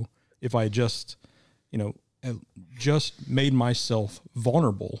through. If I just made myself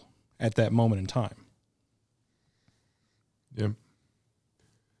vulnerable at that moment in time. Yeah.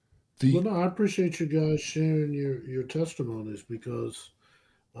 I appreciate you guys sharing your testimonies because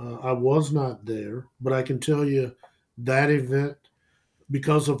I was not there, but I can tell you that event,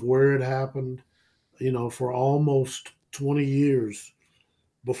 because of where it happened, for almost 20 years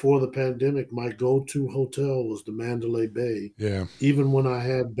before the pandemic, my go-to hotel was the Mandalay Bay. Yeah. Even when I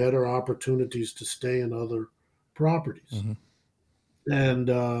had better opportunities to stay in other properties. And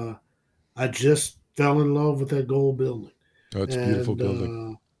I just fell in love with that gold building. Oh, it's a beautiful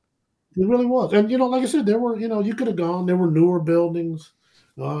building. It really was. And, like I said, there were, you could have gone, there were newer buildings,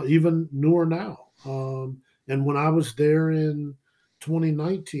 even newer now. And when I was there in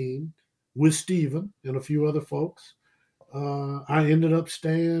 2019 with Steven and a few other folks, I ended up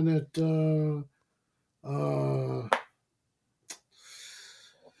staying at,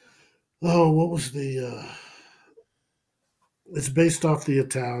 what was it's based off the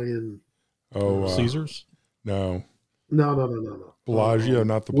Italian. Caesars? No. No. Bellagio,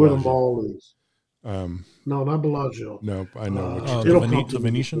 not the where the Bellagio. mall is. No, not Bellagio. No, I know what you're the, talking the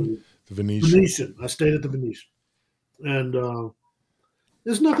Venetian? The Venetian. Venetian. I stayed at the Venetian. And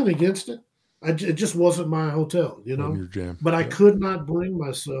there's nothing against it. It just wasn't my hotel, Your jam. But I could not bring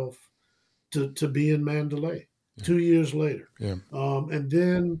myself to be in Mandalay 2 years later. Yeah. And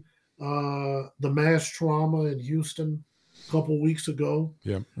then the mass trauma in Houston a couple weeks ago.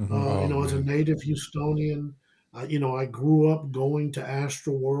 Yeah. As a native Houstonian, I grew up going to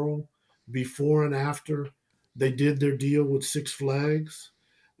Astroworld before and after they did their deal with Six Flags.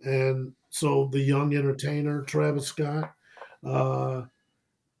 And so the young entertainer, Travis Scott,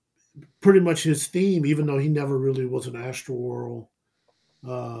 pretty much his theme, even though he never really was an Astroworld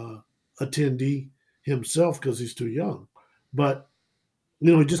attendee himself because he's too young. But,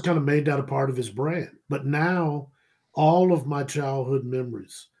 he just kind of made that a part of his brand. But now all of my childhood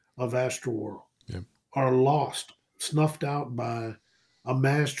memories of Astroworld are lost, snuffed out by a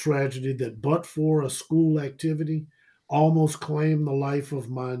mass tragedy that, but for a school activity, almost claimed the life of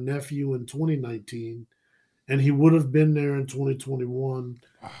my nephew in 2019. And he would have been there in 2021,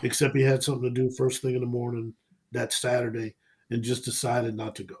 except he had something to do first thing in the morning that Saturday and just decided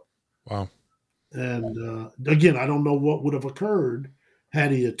not to go. Wow. And again, I don't know what would have occurred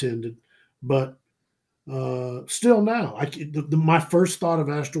had he attended, but still now, my first thought of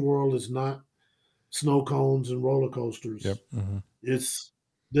Astroworld is not snow cones and roller coasters. Yep. Mm-hmm. It's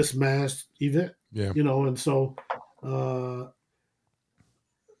this mass event. Yeah. And so,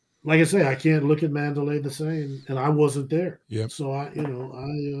 like I say, I can't look at Mandalay the same, and I wasn't there. Yeah. So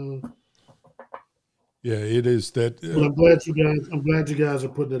yeah, it is that. But I'm glad you guys are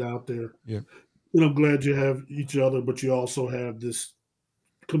putting it out there. Yeah. And I'm glad you have each other, but you also have this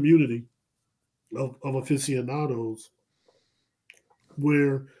community of aficionados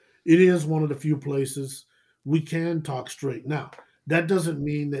where it is one of the few places we can talk straight. Now, that doesn't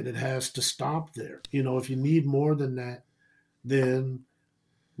mean that it has to stop there. If you need more than that, then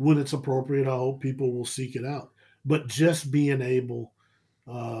when it's appropriate, I hope people will seek it out. But just being able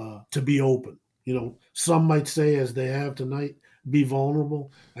to be open, some might say, as they have tonight, be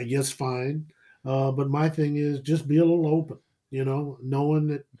vulnerable. I guess fine. But my thing is just be a little open, knowing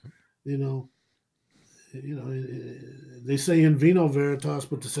that, they say in vino veritas,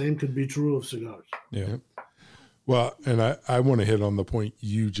 but the same could be true of cigars. Yeah. Well, and I want to hit on the point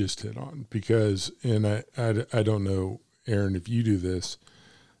you just hit on because, and I don't know, Aaron, if you do this,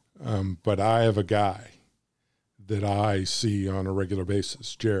 but I have a guy that I see on a regular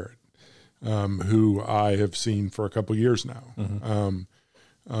basis, Jared, who I have seen for a couple of years now. Mm-hmm.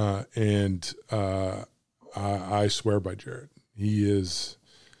 And I swear by Jared. He is,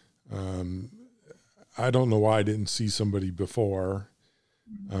 I don't know why I didn't see somebody before,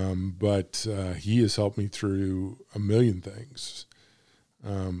 but he has helped me through a million things.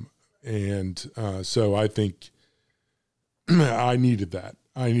 So I think I needed that.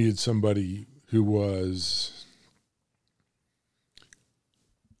 I needed somebody who was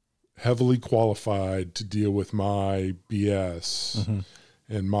heavily qualified to deal with my BS Mm-hmm.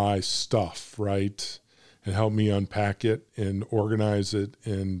 and my stuff, right? And help me unpack it and organize it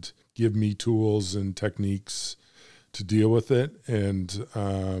and give me tools and techniques to deal with it. And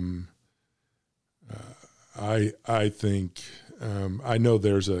I think I know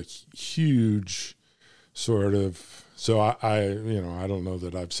there's a huge sort of, so I don't know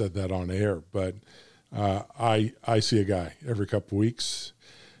that I've said that on air, but I see a guy every couple of weeks.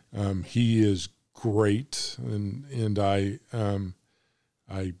 He is great, and I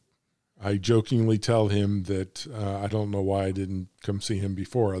jokingly tell him that I don't know why I didn't come see him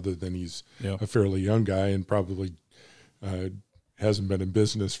before, other than he's a fairly young guy and probably hasn't been in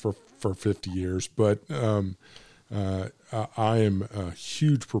business for 50 years. But I am a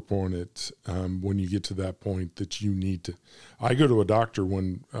huge proponent when you get to that point that you need to. I go to a doctor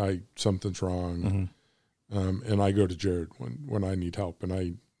when something's wrong, Mm-hmm. and I go to Jared when I need help, and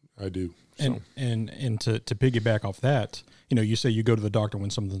I do. So. And to piggyback off that, you say you go to the doctor when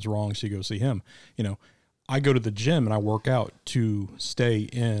something's wrong, so you go see him. I go to the gym and I work out to stay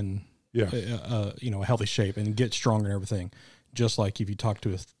in a healthy shape and get stronger and everything. Just like if you talk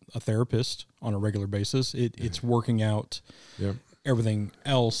to a therapist on a regular basis, it's working out everything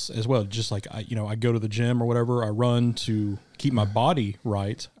else as well. Just like I go to the gym or whatever, I run to keep my body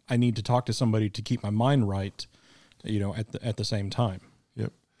right. I need to talk to somebody to keep my mind right, at the same time.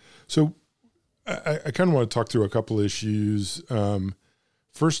 Yep. So I kind of want to talk through a couple issues.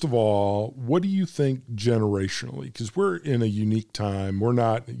 First of all, what do you think generationally? Because we're in a unique time. We're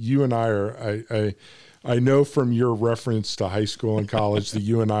not, you and I are, I know from your reference to high school and college that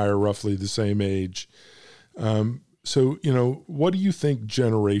you and I are roughly the same age. So, what do you think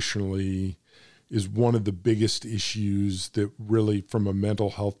generationally is one of the biggest issues that really, from a mental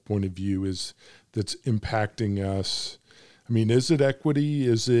health point of view, that's impacting us? I mean, is it equity?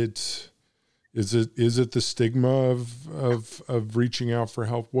 Is it the stigma of reaching out for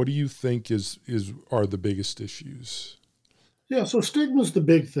help? What do you think are the biggest issues? Yeah, so stigma is the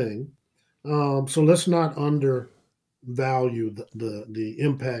big thing. So let's not undervalue the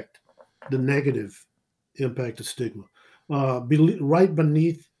impact, the negative impact of stigma. Right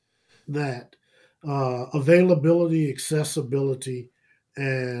beneath that, availability, accessibility,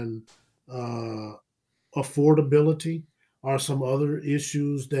 and affordability are some other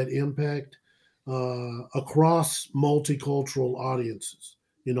issues that impact across multicultural audiences.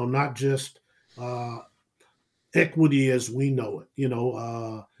 Not just equity as we know it.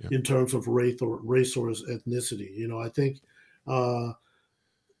 Yeah. In terms of race or ethnicity. I think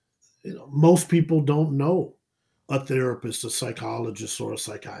most people don't know a therapist, a psychologist, or a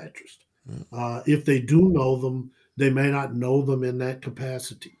psychiatrist. If they do know them, they may not know them in that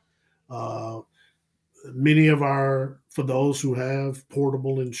capacity. Uh, for those who have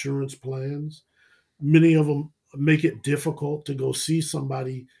portable insurance plans, many of them make it difficult to go see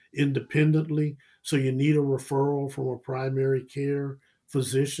somebody independently. So you need a referral from a primary care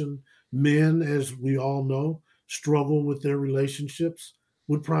physician. Men, as we all know, struggle with their relationships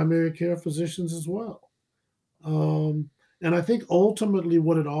with primary care physicians as well. And I think ultimately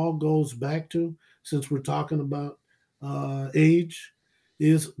what it all goes back to, since we're talking about age,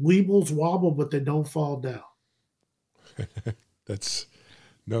 is weebles wobble, but they don't fall down. That's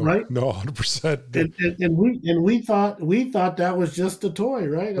no, right? no, 100%. And we thought that was just a toy,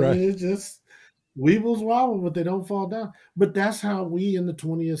 right? I Right. mean, it's just weebles wobble, but they don't fall down. But that's how we in the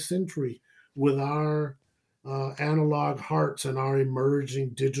 20th century, with our analog hearts and our emerging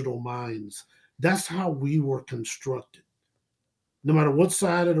digital minds, that's how we were constructed. No matter what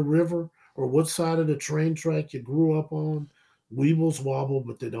side of the river or what side of the train track you grew up on, weebles wobble,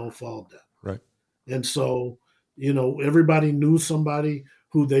 but they don't fall down. Right. And so, everybody knew somebody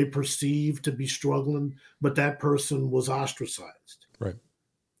who they perceived to be struggling, but that person was ostracized. Right.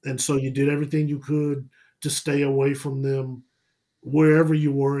 And so you did everything you could to stay away from them wherever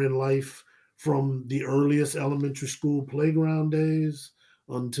you were in life, from the earliest elementary school playground days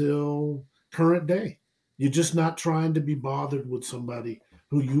until current day. You're just not trying to be bothered with somebody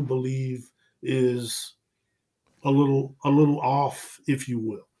who you believe is a little off, if you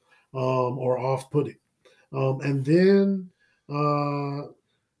will, or off-putting. And then, on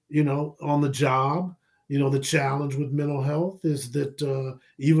the job, the challenge with mental health is that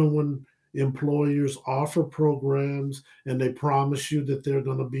even when employers offer programs and they promise you that they're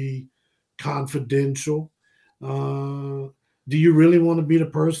going to be confidential, do you really want to be the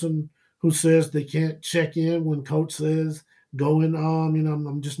person who says they can't check in when coach says, go in,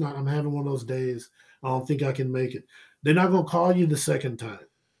 I'm just not, I'm having one of those days. I don't think I can make it. They're not going to call you the second time.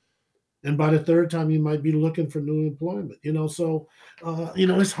 And by the third time, you might be looking for new employment. So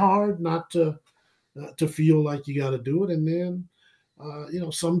it's hard not to feel like you got to do it. And then,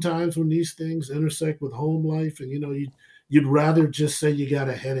 sometimes when these things intersect with home life, and you'd rather just say you got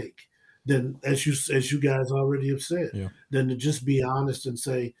a headache than, as you guys already have said, Yeah. than to just be honest and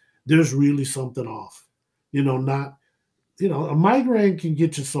say there's really something off. Not a migraine can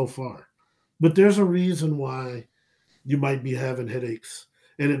get you so far, but there's a reason why you might be having headaches.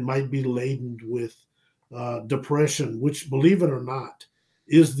 And it might be laden with depression, which, believe it or not,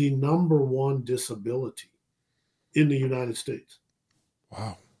 is the number one disability in the United States.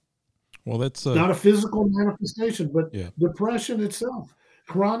 Wow. Well, that's not a physical manifestation, but yeah. depression itself.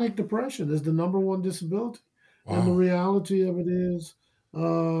 Chronic depression is the number one disability. Wow. And the reality of it is,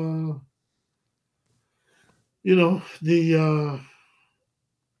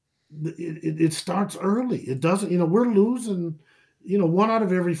 it starts early. It doesn't, we're losing, 1 out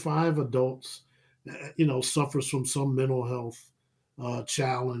of every 5 adults, suffers from some mental health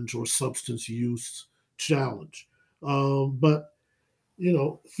challenge or substance use challenge. But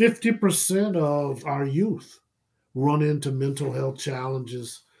 50% of our youth run into mental health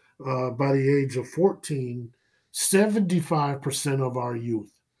challenges by the age of 14. 75% of our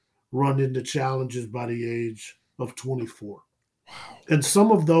youth run into challenges by the age of 24. And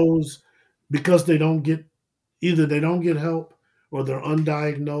some of those, because they don't get either they don't get help or they're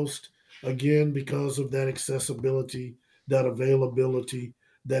undiagnosed, again, because of that accessibility, that availability,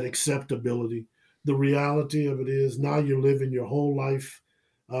 that acceptability. The reality of it is now you're living your whole life,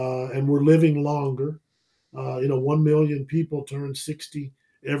 and we're living longer. 1 million people turn 60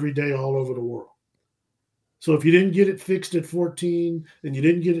 every day all over the world. So if you didn't get it fixed at 14, and you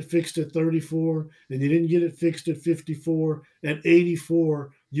didn't get it fixed at 34, and you didn't get it fixed at 54, at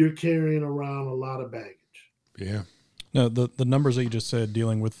 84, you're carrying around a lot of baggage. Yeah. No, the numbers that you just said,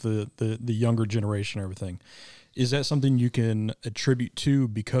 dealing with the younger generation and everything, is that something you can attribute to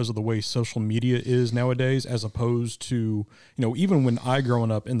because of the way social media is nowadays, as opposed to, even when I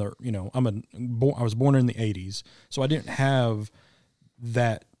growing up in the, I was born in the 80s, so I didn't have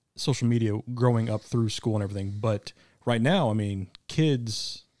that social media growing up through school and everything. But right now, I mean,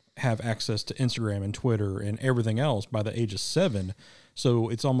 kids have access to Instagram and Twitter and everything else by the age of 7. So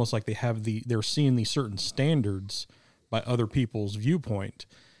it's almost like they're seeing these certain standards by other people's viewpoint.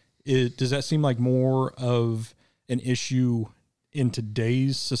 Does that seem like more of an issue in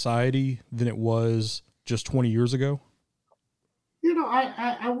today's society than it was just 20 years ago?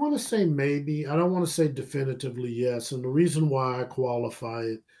 I want to say maybe. I don't want to say definitively yes. And the reason why I qualify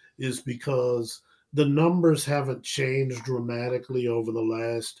it is because the numbers haven't changed dramatically over the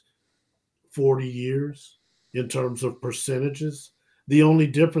last 40 years in terms of percentages. The only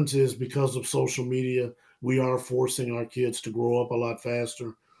difference is because of social media, we are forcing our kids to grow up a lot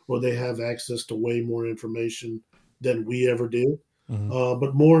faster, or they have access to way more information than we ever did. Mm-hmm.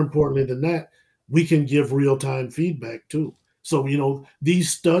 But more importantly than that, we can give real-time feedback too. So,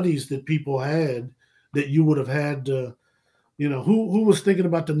 these studies that people had that you would have had to, who was thinking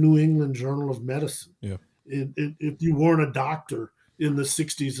about the New England Journal of Medicine? Yeah. If you weren't a doctor in the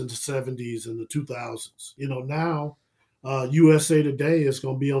 60s and the 70s and the 2000s, now USA Today is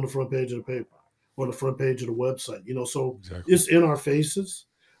going to be on the front page of the paper or the front page of the website, so Exactly. It's in our faces.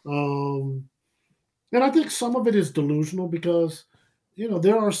 And I think some of it is delusional because,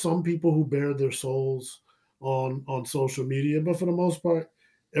 there are some people who bare their souls on social media, but for the most part,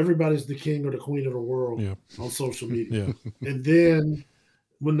 everybody's the king or the queen of the world on social media. Yeah. And then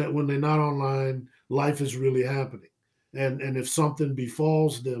when they're not online, life is really happening. And if something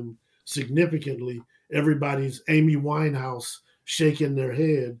befalls them significantly, everybody's Amy Winehouse shaking their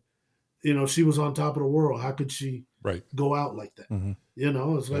head. She was on top of the world. How could she go out like that? Mm-hmm.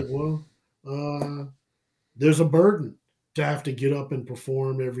 It's like, well, there's a burden to have to get up and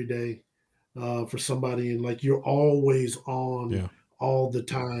perform every day for somebody, and like you're always on all the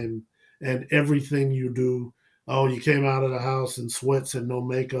time, and everything you do. Oh, you came out of the house in sweats and no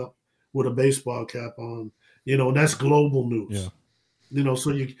makeup with a baseball cap on, and that's global news.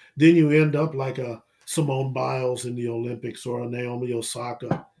 So you end up like a Simone Biles in the Olympics or a Naomi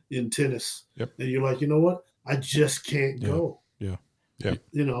Osaka in tennis, and you're like, you know what? I just can't go. Yeah.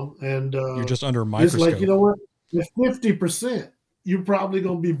 And you're just under a microscope. It's like, you know what? With 50%, you're probably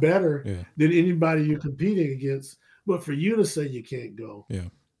going to be better than anybody you're competing against. But for you to say you can't go,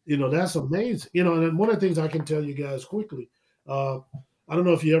 that's amazing. And one of the things I can tell you guys quickly, I don't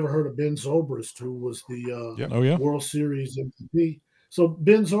know if you ever heard of Ben Zobrist, who was the World Series MVP. So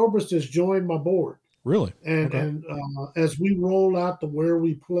Ben Zobrist has joined my board. Really? And as we roll out the Where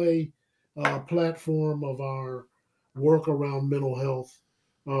We Play platform of our work around mental health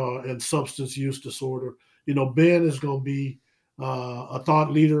and substance use disorder, Ben is going to be a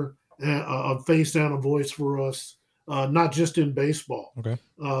thought leader, a face and a voice for us, not just in baseball,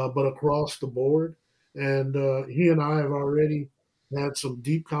 but across the board. And he and I have already had some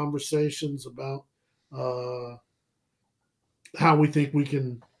deep conversations about how we think we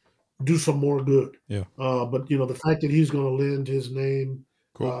can do some more good. But the fact that he's going to lend his name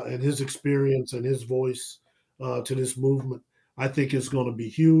and his experience and his voice to this movement, I think is going to be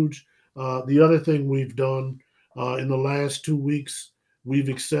huge. The other thing we've done in the last 2 weeks, we've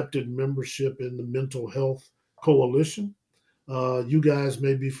accepted membership in the Mental Health Coalition. You guys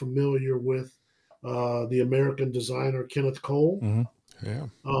may be familiar with the American designer Kenneth Cole. Mm-hmm.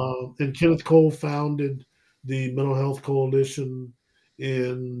 And Kenneth Cole founded the Mental Health Coalition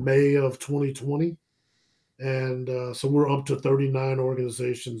in May of 2020. And so we're up to 39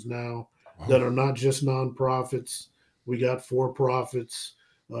 organizations now that are not just nonprofits. We got for-profits,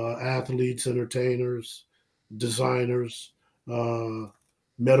 athletes, entertainers, designers,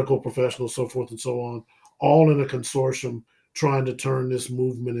 medical professionals, so forth and so on, all in a consortium trying to turn this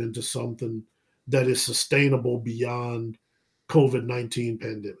movement into something that is sustainable beyond COVID-19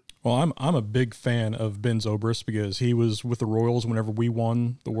 pandemic. Well, I'm a big fan of Ben Zobrist because he was with the Royals whenever we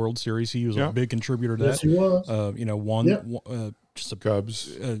won the World Series. He was a big contributor to that. Yes, he was. just a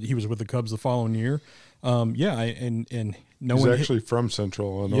Cubs. He was with the Cubs the following year. And no He's one actually from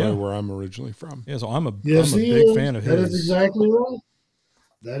Central Illinois, where I'm originally from. Yeah, so I'm a big fan of his. That is exactly right.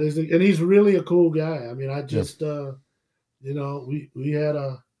 And he's really a cool guy. I mean, I just we had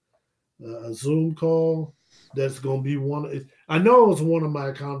a Zoom call that's going to be I know it was one of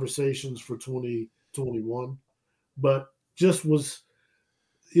my conversations for 2021, but just was,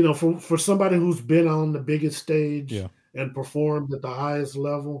 for somebody who's been on the biggest stage and performed at the highest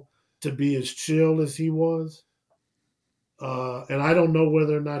level to be as chill as he was. And I don't know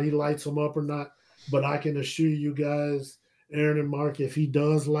whether or not he lights them up or not, but I can assure you guys, Aaron and Mark, if he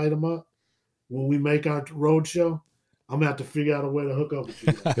does light them up, when we make our road show, I'm going to have to figure out a way to hook up with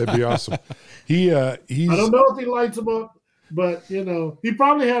you guys. That'd be awesome. He's I don't know if he lights them up, but, he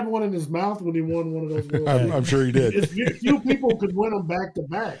probably had one in his mouth when he won one of those World Series. I'm sure he did. Few people could win them back to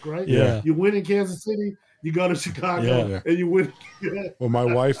back, right? Yeah. You win in Kansas City, you go to Chicago, and you win. Well, my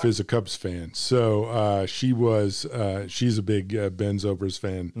wife is a Cubs fan, so she's a big Ben Zobrist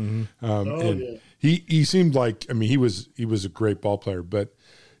fan. Mm-hmm. He seemed like, he was a great ball player, but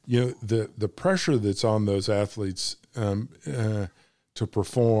the pressure that's on those athletes to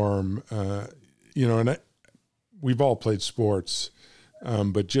perform, and we've all played sports,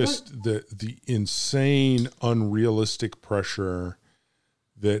 but just the insane, unrealistic pressure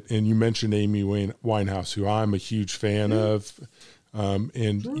and you mentioned Amy Winehouse, who I'm a huge fan of,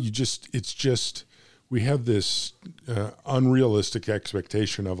 we have this unrealistic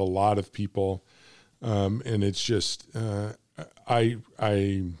expectation of a lot of people, and it's just I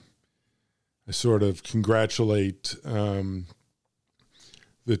sort of congratulate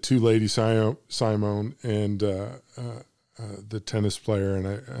the two ladies, Simone and the tennis player,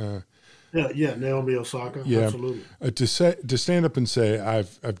 and Naomi Osaka, absolutely. To stand up and say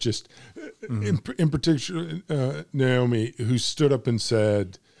I've just in particular Naomi, who stood up and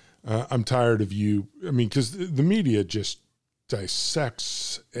said I'm tired of you. Because the media just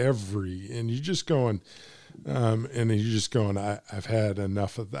dissects and you're just going. I've had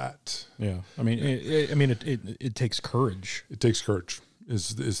enough of that. Yeah, it takes courage. It takes courage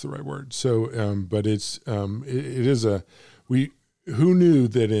is the right word. So, but it is who knew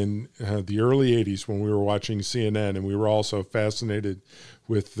that in the early 80s when we were watching CNN and we were also fascinated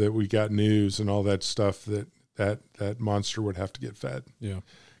with that we got news and all that stuff that monster would have to get fed. Yeah,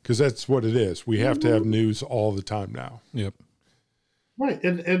 because that's what it is. We have to have news all the time now. Yep. Right,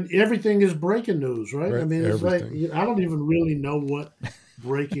 and everything is breaking news, right? It's everything. I don't even really know what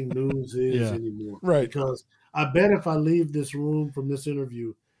breaking news is anymore. Right. Because I bet if I leave this room from this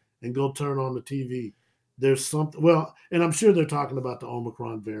interview and go turn on the TV, there's something. Well, and I'm sure they're talking about the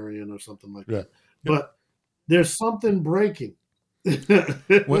Omicron variant or something like that. But there's something breaking.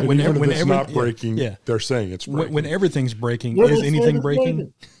 when it's not breaking, they're saying it's breaking. When everything's breaking, is anything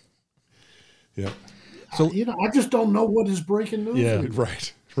breaking? Yeah. So I just don't know what is breaking news. Yeah,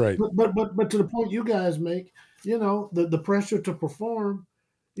 right. But to the point you guys make, the pressure to perform.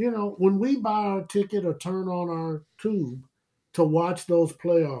 When we buy our ticket or turn on our tube to watch those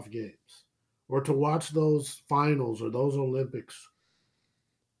playoff games or to watch those finals or those Olympics,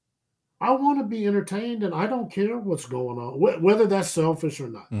 I want to be entertained, and I don't care what's going on, whether that's selfish or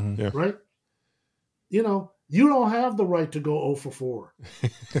not. Mm-hmm. Right? You don't have the right to go 0 for 4.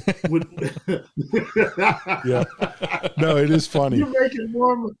 Yeah. No, it is funny. You're making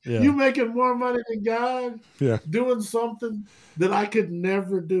more money than God doing something that I could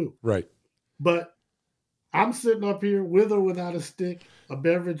never do. Right. But I'm sitting up here with or without a stick, a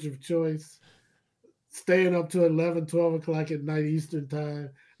beverage of choice, staying up to 11, 12 o'clock at night Eastern time,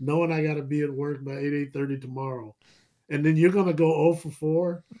 knowing I got to be at work by 8:30 tomorrow. And then you're going to go 0 for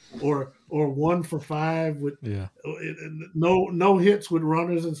 4 or 1 for 5 with no hits with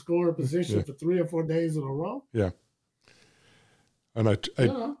runners in scoring position for 3 or 4 days in a row. Yeah. And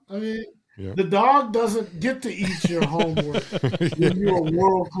the dog doesn't get to eat your homework when you're a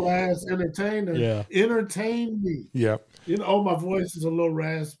world-class entertainer. Yeah. Entertain me. Yeah. My voice is a little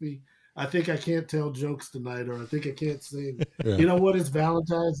raspy. I think I can't tell jokes tonight, or I think I can't sing. Yeah. You know what? It's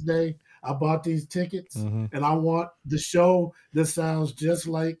Valentine's Day. I bought these tickets, and I want the show that sounds just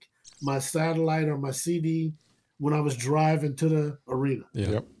like my satellite or my CD when I was driving to the arena.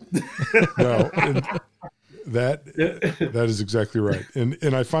 Yeah. Yep. No, that is exactly right.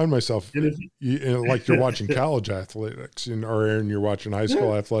 And I find myself like you're watching college athletics, or Aaron, you're watching high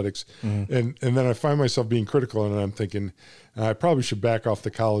school athletics, and then I find myself being critical, and I'm thinking I probably should back off the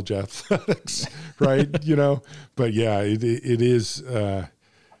college athletics, right? But it is.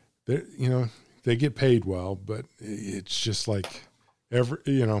 They get paid well, but it's just like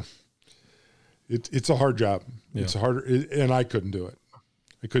It's a hard job. Yeah. It's harder, and I couldn't do it.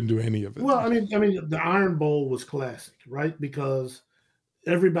 I couldn't do any of it. Well, I mean, the Iron Bowl was classic, right? Because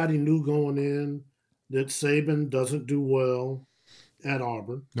everybody knew going in that Saban doesn't do well at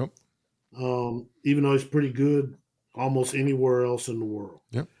Auburn. Nope. Even though he's pretty good almost anywhere else in the world.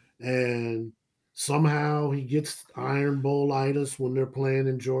 Yep. And somehow he gets Iron Bowl-itis when they're playing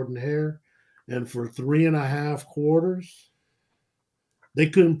in Jordan-Hare. And for 3.5 quarters, they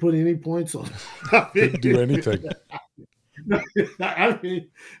couldn't put any points on it. Couldn't do anything. I mean,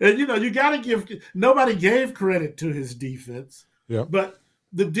 and you got to give – nobody gave credit to his defense. Yeah. But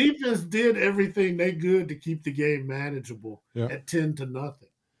the defense did everything they could to keep the game manageable at 10-0.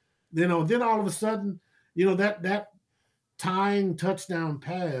 Then all of a sudden, that tying touchdown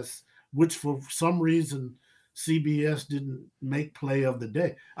pass, which for some reason CBS didn't make play of the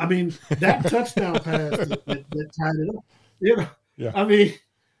day. I mean, that touchdown pass that tied it up. Yeah. I mean,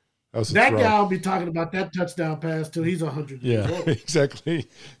 that guy will be talking about that touchdown pass till he's 100 years old. Exactly.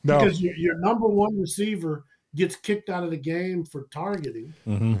 No. Because your number one receiver gets kicked out of the game for targeting.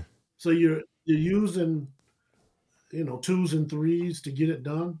 Mm-hmm. So you're using, 2s and 3s to get it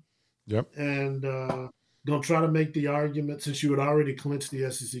done. Yep. And don't try to make the argument, since you had already clinched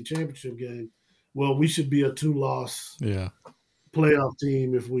the SEC championship game, well, we should be a 2-loss playoff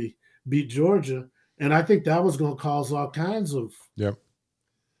team if we beat Georgia. And I think that was going to cause all kinds of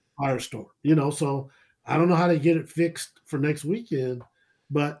firestorm. So I don't know how to get it fixed for next weekend,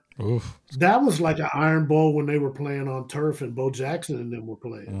 but that was like an Iron Bowl when they were playing on turf and Bo Jackson and them were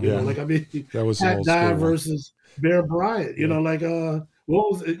playing. That was Pat Dye versus Bear Bryant.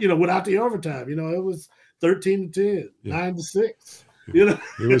 What was it, without the overtime? It was 13-10, 9-6. It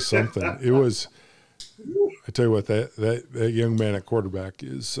was something. It was. I tell you what, that young man at quarterback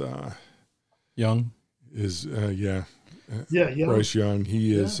is Young. Young. Bryce Young.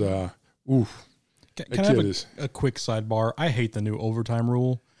 He is. Can I have a quick sidebar? I hate the new overtime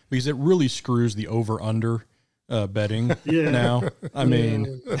rule because it really screws the over/under betting now. I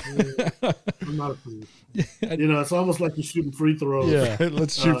mean, I'm not a fan. It's almost like you're shooting free throws. Yeah,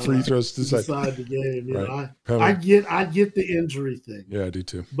 let's shoot free throws to decide the game. Right. I get the injury thing. Yeah, I do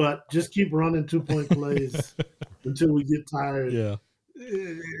too. But just keep running 2-point plays until we get tired. Yeah.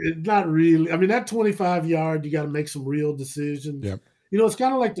 Not really. I mean, that 25-yard, you got to make some real decisions. Yep. It's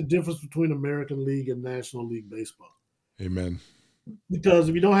kind of like the difference between American League and National League Baseball. Amen. Because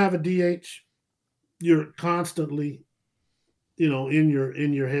if you don't have a DH, you're constantly, in your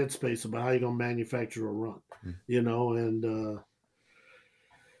headspace about how you're going to manufacture a run, it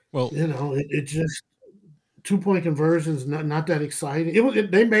just 2-point conversions, not that exciting.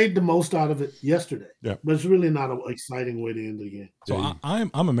 They made the most out of it yesterday, but it's really not an exciting way to end the game. So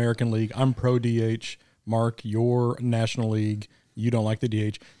I'm American League. I'm pro DH. Mark, you're National League. You don't like the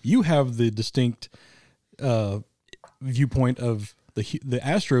DH. You have the distinct viewpoint of the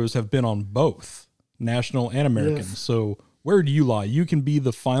Astros have been on both National and American. Yes. So where do you lie? You can be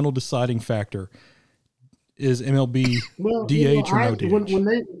the final deciding factor. Is MLB DH or no DH?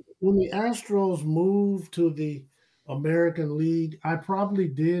 When the Astros moved to the American League, I probably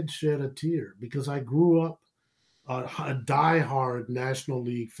did shed a tear because I grew up a diehard National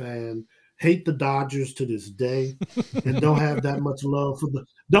League fan. Hate the Dodgers to this day, and don't have that much love for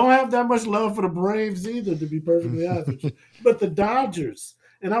the Braves either, to be perfectly honest with you. But the Dodgers,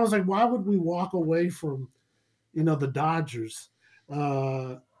 and I was like, why would we walk away from, the Dodgers,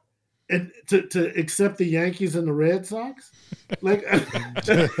 and to accept the Yankees and the Red Sox? Like, I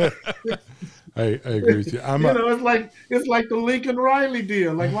agree with you. It's like the Lincoln Riley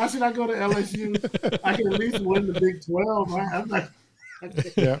deal. Like, why should I go to LSU? I can at least win the Big 12. I'm like.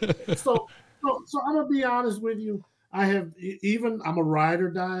 Yeah. So I'm gonna be honest with you. I'm a ride or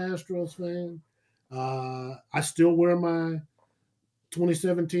die Astros fan. I still wear my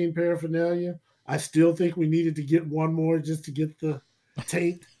 2017 paraphernalia. I still think we needed to get one more just to get the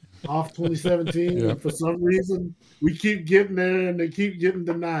taint off 2017. Yeah. And for some reason, we keep getting there and they keep getting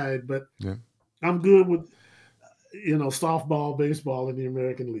denied. But I'm good with softball, baseball in the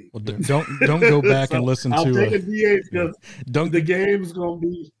American League. Well, don't go back and listen I'll to take a DH because the game's going to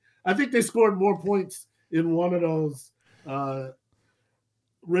be. I think they scored more points in one of those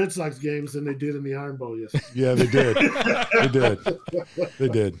Red Sox games than they did in the Iron Bowl yesterday. Yeah, they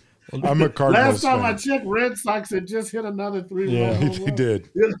did. I'm a Cardinals fan. Last time fan. I checked, Red Sox had just hit another 3-1. Yeah, they did.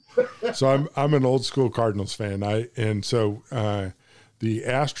 So I'm an old school Cardinals fan. The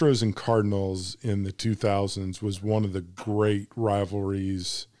Astros and Cardinals in the 2000s was one of the great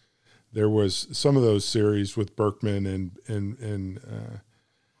rivalries. There was some of those series with Berkman and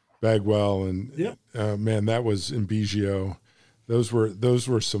Bagwell and man, that was in Biggio. Those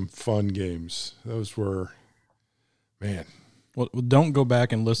were some fun games. Those were, man. Well, don't go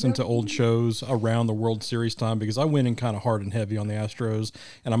back and listen to old shows around the World Series time, because I went in kind of hard and heavy on the Astros,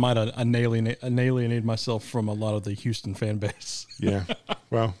 and I might have alienated myself from a lot of the Houston fan base. Yeah.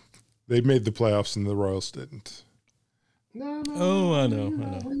 Well, they made the playoffs and the Royals didn't. Oh, I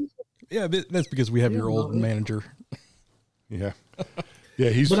know. Yeah, but that's because we have your old manager. Yeah.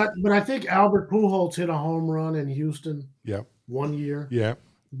 Yeah, he's. But I think Albert Pujols hit a home run in Houston. Yeah. One year. Yeah.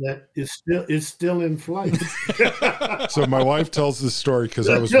 That is still in flight. So my wife tells this story because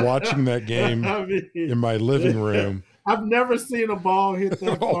I was watching that game in my living room. I've never seen a ball hit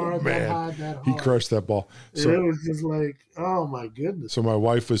that far, that high, that hard. He crushed that ball. So it was just like, oh my goodness. So my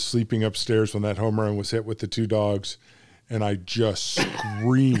wife was sleeping upstairs when that home run was hit with the two dogs, and I just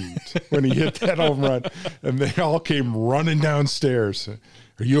screamed when he hit that home run, and they all came running downstairs.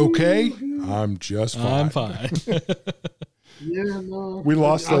 Are you okay? I'm just fine. I'm fine. Yeah, no. We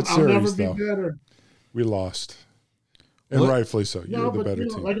lost that series, I'll never be though. better. We lost. And rightfully so. You're the better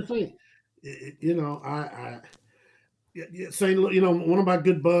team. Like I say, saying, one of my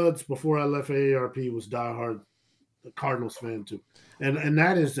good buds before I left AARP was diehard Cardinals fan too. And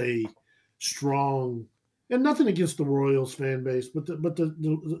that is a strong, and nothing against the Royals fan base, but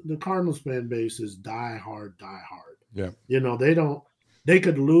the Cardinals fan base is diehard. Yeah. They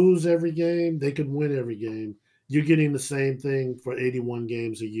could lose every game, they could win every game. You're getting the same thing for 81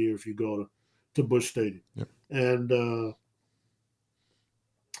 games a year if you go to Busch Stadium. Yep. And,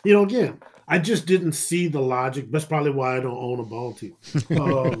 again, I just didn't see the logic. That's probably why I don't own a ball team.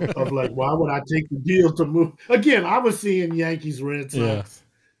 Of like, why would I take the deal to move? Again, I was seeing Yankees, Red Sox. Yeah.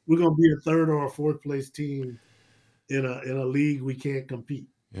 We're going to be a third or a fourth place team in a league we can't compete.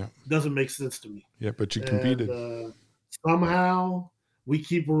 Yeah. Doesn't make sense to me. Yeah, but you competed. Somehow we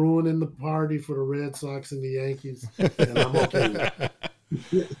keep ruining the party for the Red Sox and the Yankees, and I'm okay with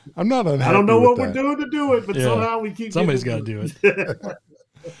it. I'm not unhappy. I don't know what we're doing to do it, but somehow we keep. Somebody's got to do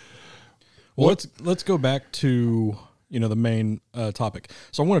it. Well, let's go back to the main topic.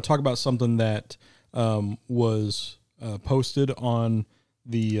 So I want to talk about something that was posted on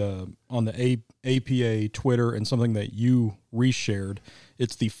the APA Twitter, and something that you reshared.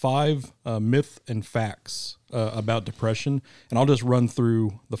 It's the 5 myth and facts about depression, and I'll just run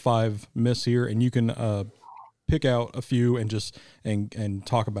through the 5 myths here, and you can pick out a few and just and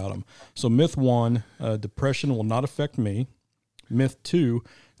talk about them. So myth 1, depression will not affect me. Myth 2,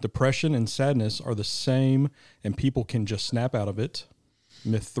 depression and sadness are the same, and people can just snap out of it.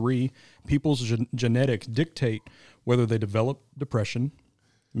 Myth 3, people's genetics dictate whether they develop depression.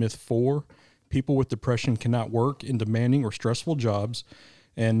 Myth 4, people with depression cannot work in demanding or stressful jobs.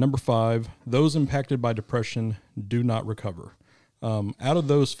 And number 5, those impacted by depression do not recover. Out of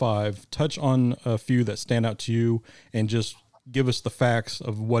those 5, touch on a few that stand out to you and just give us the facts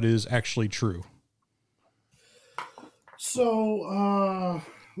of what is actually true. So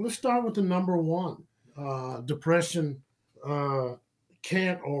let's start with the number 1. Depression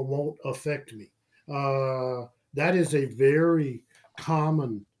can't or won't affect me. That is a very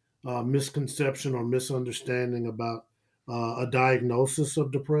common misconception or misunderstanding about a diagnosis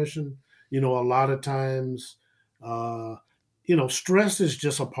of depression. A lot of times, stress is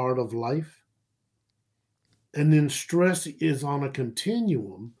just a part of life. And then stress is on a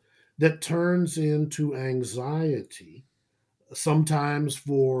continuum that turns into anxiety, sometimes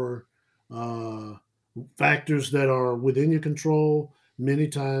for factors that are within your control, many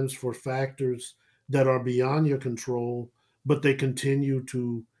times for factors that are beyond your control, but they continue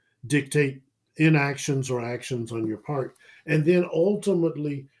to dictate inactions or actions on your part. And then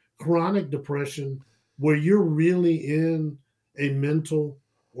ultimately, chronic depression, where you're really in a mental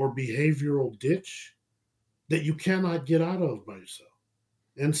or behavioral ditch that you cannot get out of by yourself.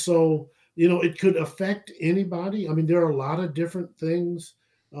 And so, it could affect anybody. I mean, there are a lot of different things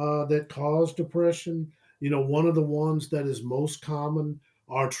that cause depression. One of the ones that is most common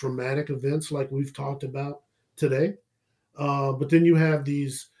are traumatic events like we've talked about today. But then you have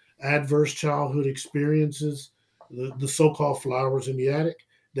these adverse childhood experiences, the so-called flowers in the attic,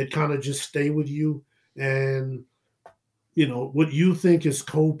 that kind of just stay with you. And, what you think is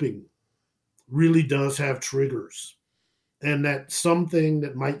coping really does have triggers. And that something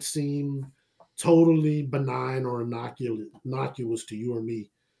that might seem totally benign or innocuous to you or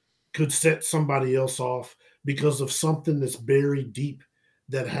me could set somebody else off because of something that's buried deep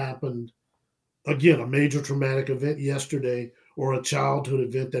that happened. Again, a major traumatic event yesterday, or a childhood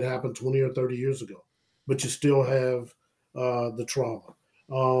event that happened 20 or 30 years ago, but you still have the trauma.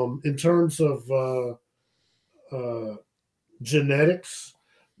 In terms of genetics,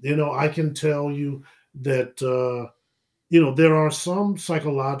 I can tell you that, there are some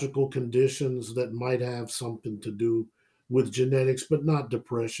psychological conditions that might have something to do with genetics, but not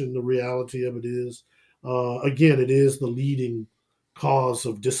depression. The reality of it is, again, it is the leading cause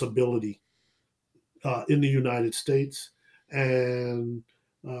of disability in the United States. And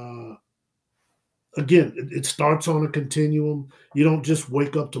uh, again, it starts on a continuum. You don't just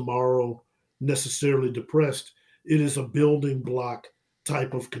wake up tomorrow necessarily depressed. It is a building block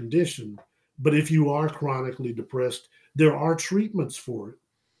type of condition. But if you are chronically depressed, there are treatments for it.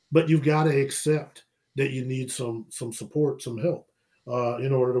 But you've got to accept that you need some support, some help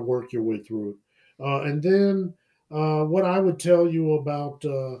in order to work your way through it. And then what I would tell you about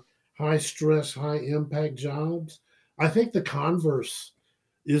high stress, high impact jobs, I think the converse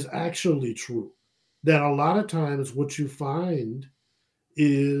is actually true. That a lot of times what you find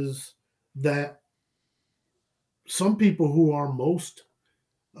is that some people who are most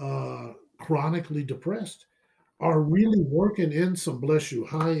chronically depressed are really working in some, bless you,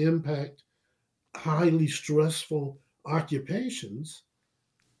 high impact, highly stressful occupations.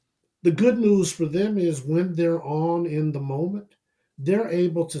 The good news for them is when they're on in the moment, they're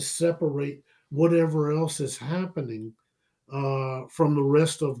able to separate whatever else is happening from the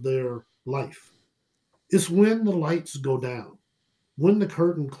rest of their life. It's when the lights go down, when the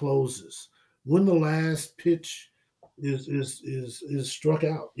curtain closes, when the last pitch is struck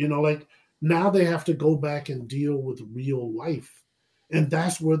out. Like now they have to go back and deal with real life, and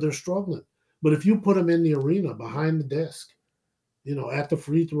that's where they're struggling. But if you put them in the arena behind the desk, at the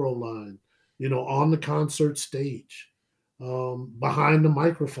free throw line, on the concert stage, behind the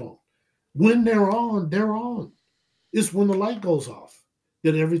microphone, when they're on, they're on. It's when the light goes off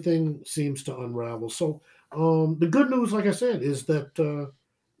that everything seems to unravel. So the good news, like I said, is that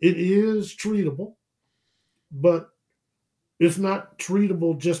it is treatable, but it's not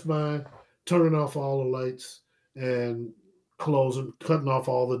treatable just by turning off all the lights and cutting off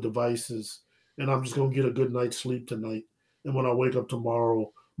all the devices, and I'm just going to get a good night's sleep tonight. And when I wake up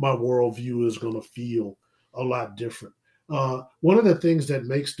tomorrow, my worldview is going to feel a lot different. One of the things that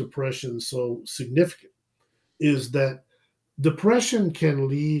makes depression so significant is that depression can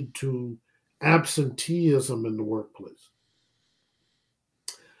lead to absenteeism in the workplace.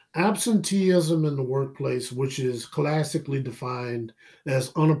 Absenteeism in the workplace, which is classically defined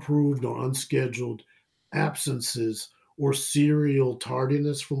as unapproved or unscheduled absences or serial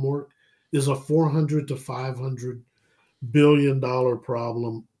tardiness from work, is a 400 to 500 billion dollar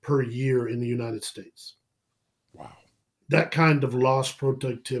problem per year in the United States. Wow. That kind of lost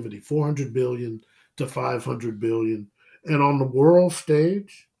productivity, 400 billion to 500 billion. And on the world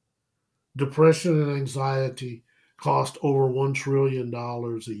stage, depression and anxiety cost over $1 trillion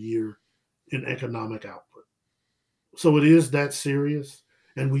a year in economic output. So it is that serious,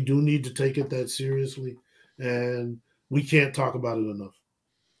 and we do need to take it that seriously, and we can't talk about it enough.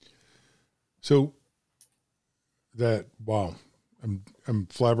 So wow, I'm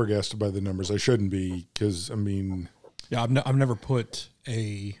flabbergasted by the numbers. I shouldn't be, because yeah, I've never put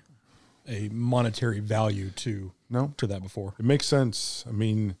a monetary value to that before. It makes sense.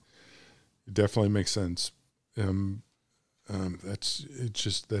 It definitely makes sense. That's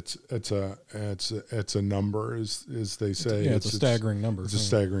a number, as they say. It's a staggering number. It's a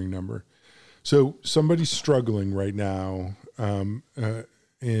staggering number. So somebody's struggling right now, and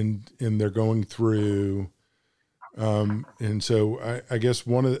they're going through. And so I guess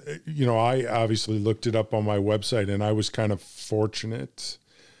one of the, I obviously looked it up on my website, and I was kind of fortunate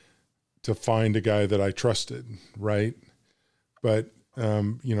to find a guy that I trusted, right? But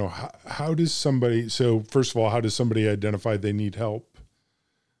how does somebody? So first of all, how does somebody identify they need help?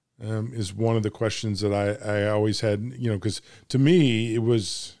 Is one of the questions that I always had. Because to me it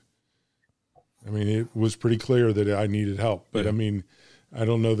was pretty clear that I needed help. But yeah. I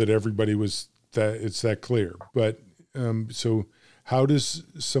don't know that everybody was it's that clear. But so how does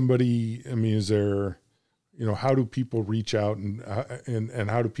somebody? Is there? How do people reach out and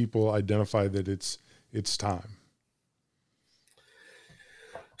how do people identify that it's time?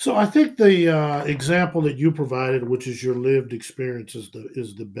 So I think the example that you provided, which is your lived experience, is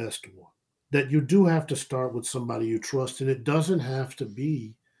the best one. That you do have to start with somebody you trust, and it doesn't have to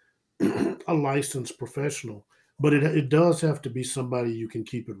be a licensed professional, but it does have to be somebody you can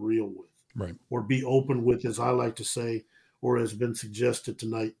keep it real with, Right? Or be open with, as I like to say, or has been suggested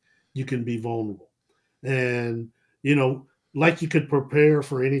tonight. You can be vulnerable, and like you could prepare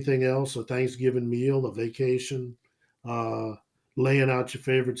for anything else, a Thanksgiving meal, a vacation. Uh, Laying out your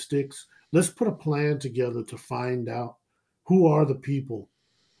favorite sticks. Let's put a plan together to find out who are the people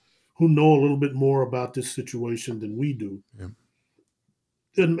who know a little bit more about this situation than we do, Yeah.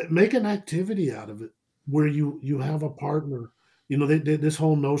 and make an activity out of it. where you have a partner. This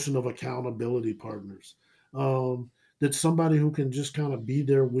whole notion of accountability partners, that somebody who can just kind of be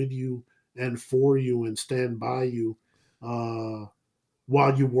there with you and for you and stand by you,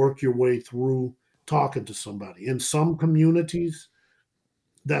 while you work your way through talking to somebody. In some communities,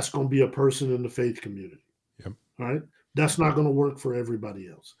 that's going to be a person in the faith community. Yep. Right? That's not going to work for everybody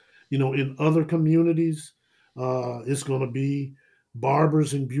else. In other communities, it's going to be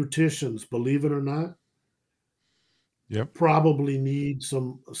barbers and beauticians, believe it or not. Yep. Probably need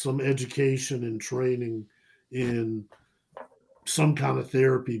some education and training in some kind of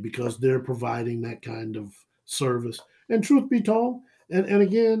therapy because they're providing that kind of service. And truth be told, and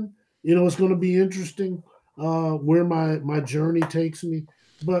again, it's going to be interesting where my journey takes me.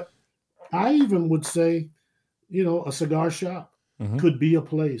 But I even would say, a cigar shop could be a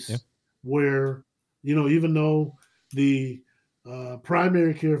place where, even though the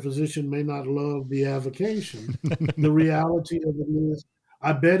primary care physician may not love the avocation, the reality of it is,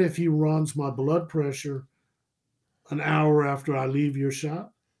 I bet if he runs my blood pressure an hour after I leave your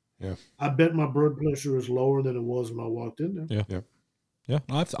shop, I bet my blood pressure is lower than it was when I walked in there. Yeah.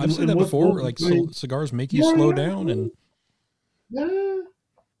 I've seen that before. Like, cigars make you slow down, and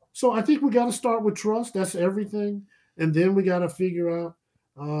So I think we got to start with trust. That's everything, and then we got to figure out,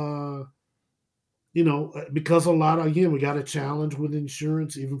 because a lot of, again, we got a challenge with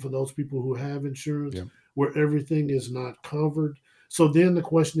insurance, even for those people who have insurance, where everything is not covered. So then the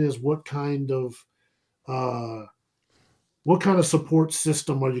question is, what kind of support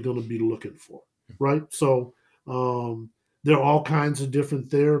system are you going to be looking for, right? So there are all kinds of different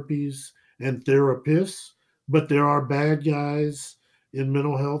therapies and therapists, but there are bad guys in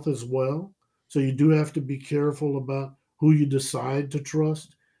mental health as well. So you do have to be careful about who you decide to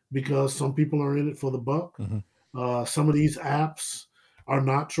trust, because some people are in it for the buck. Some of these apps are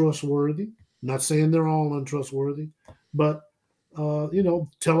not trustworthy. I'm not saying they're all untrustworthy, but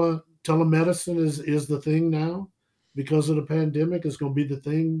telemedicine is the thing now. Because of the pandemic, it's going to be the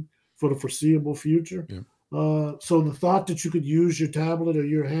thing for the foreseeable future. So the thought that you could use your tablet or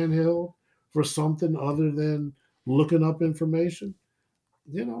your handheld for something other than looking up information,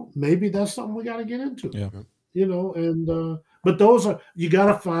 maybe that's something we got to get into. But you got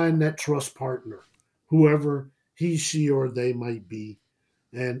to find that trust partner, whoever he, she, or they might be,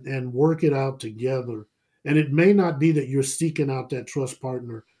 and work it out together. And it may not be that you're seeking out that trust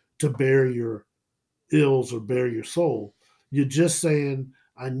partner to bear your ills or bare your soul. You're just saying,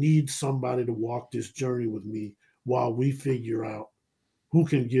 I need somebody to walk this journey with me while we figure out who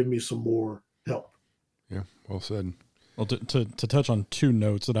can give me some more help. Yeah, well said. Well, to touch on two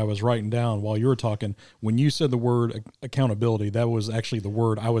notes that I was writing down while you were talking, when you said the word accountability, that was actually the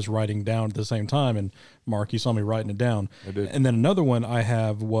word I was writing down at the same time. And Mark, you saw me writing it down. I did. And then another one I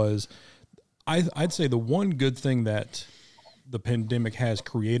have was, I'd say the one good thing that the pandemic has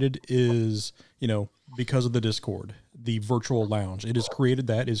created is, because of the Discord, the virtual lounge. It has created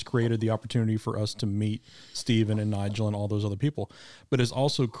the opportunity for us to meet Steven and Nigel and all those other people, but it's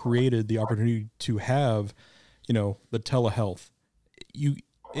also created the opportunity to have, the telehealth.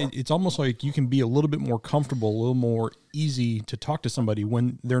 It's almost like you can be a little bit more comfortable, a little more easy to talk to somebody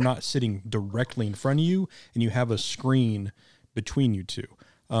when they're not sitting directly in front of you and you have a screen between you two.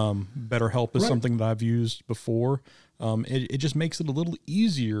 BetterHelp is something that I've used before. It just makes it a little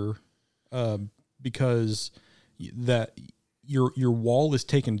easier because that your wall is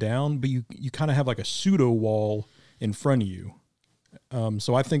taken down, but you kind of have like a pseudo wall in front of you.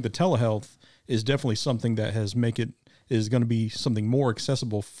 So I think the telehealth is definitely something that is going to be something more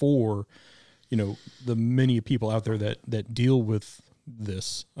accessible for, the many people out there that deal with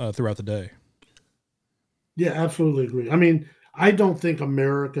this throughout the day. Yeah, absolutely agree. I mean, I don't think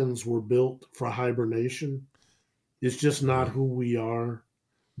Americans were built for hibernation. It's just not who we are.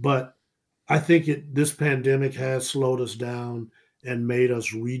 But I think this pandemic has slowed us down and made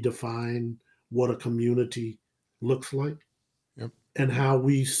us redefine what a community looks like and how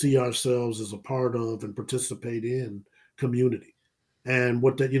we see ourselves as a part of and participate in community. And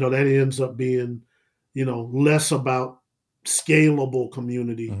what that ends up being, less about scalable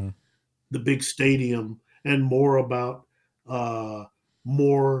community, the big stadium, and more about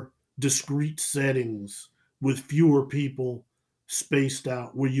more discrete settings with fewer people spaced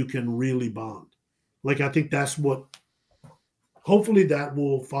out where you can really bond. Like, I think that's hopefully that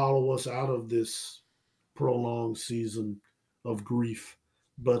will follow us out of this prolonged season of grief.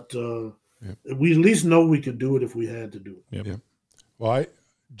 But we at least know we could do it if we had to do it. Yeah. Well,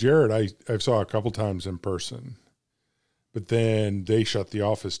 Jared, I saw a couple times in person, but then they shut the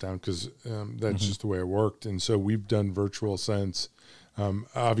office down because that's just the way it worked. And so we've done virtual since.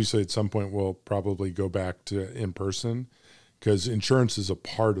 Obviously, at some point, we'll probably go back to in person because insurance is a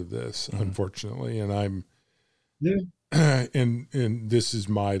part of this, unfortunately. And I'm, and this is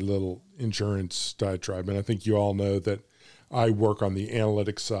my little insurance diatribe. And I think you all know that I work on the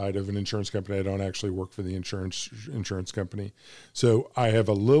analytics side of an insurance company. I don't actually work for the insurance company. So I have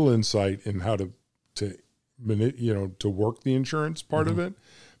a little insight in how to work the insurance part of it,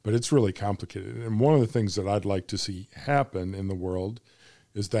 but it's really complicated. And one of the things that I'd like to see happen in the world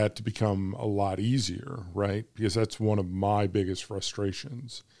is that to become a lot easier, right? Because that's one of my biggest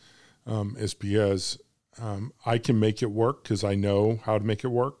frustrations, is because I can make it work because I know how to make it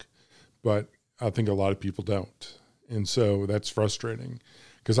work, but I think a lot of people don't. And so that's frustrating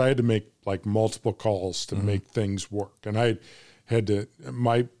because I had to make like multiple calls to make things work. And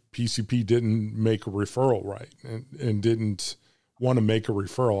my PCP didn't make a referral right and didn't want to make a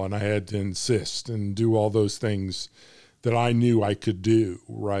referral. And I had to insist and do all those things that I knew I could do,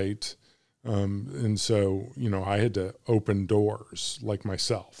 right? And so, I had to open doors like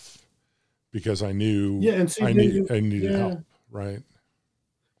myself because I knew I needed help, right?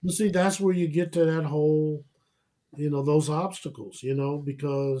 But see, that's where you get to that whole, those obstacles,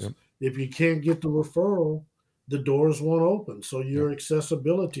 because if you can't get the referral, the doors won't open. So your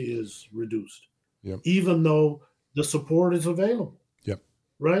accessibility is reduced, even though the support is available.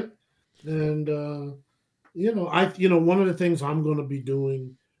 Right. And, one of the things I'm going to be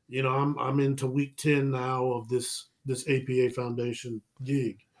doing, I'm into week 10 now of this APA Foundation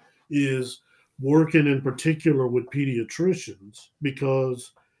gig, is working in particular with pediatricians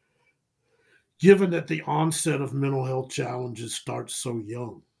because given that the onset of mental health challenges starts so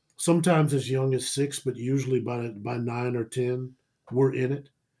young, sometimes as young as 6, but usually by 9 or 10, we're in it.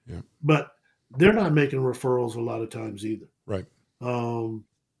 But they're not making referrals a lot of times either. Right.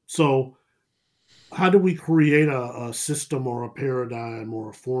 So how do we create a system or a paradigm or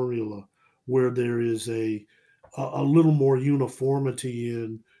a formula where there is a little more uniformity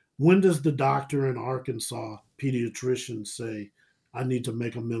in when does the doctor in Arkansas pediatrician say, I need to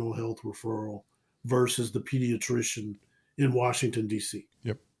make a mental health referral versus the pediatrician in Washington, D.C.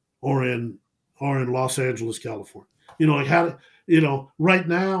 or in Los Angeles, California. Right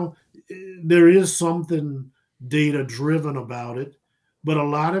now there is something data driven about it, but a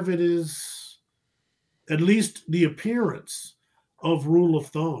lot of it is at least the appearance of rule of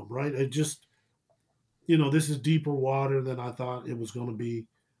thumb, right? It just, this is deeper water than I thought it was going to be.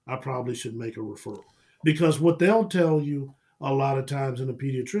 I probably should make a referral because what they'll tell you a lot of times in the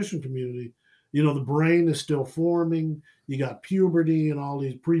pediatrician community, the brain is still forming. You got puberty and all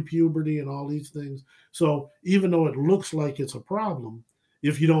these pre-puberty and all these things. So even though it looks like it's a problem,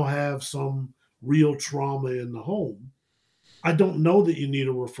 if you don't have some real trauma in the home, I don't know that you need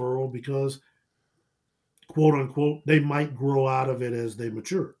a referral because, quote unquote, they might grow out of it as they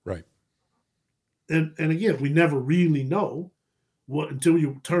mature. Right. And again, we never really know what until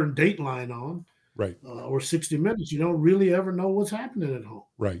you turn Dateline on, right, or 60 Minutes. You don't really ever know what's happening at home.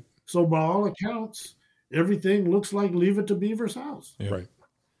 Right. So by all accounts, everything looks like Leave It to Beaver's house. Right.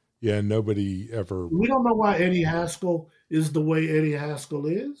 Yeah, nobody ever. We don't know why Eddie Haskell is the way Eddie Haskell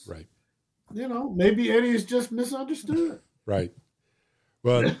is. Right. Maybe Eddie is just misunderstood. Right.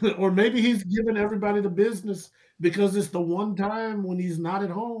 Well, or maybe he's giving everybody the business because it's the one time when he's not at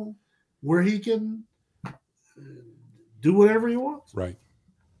home where he can do whatever he wants. Right.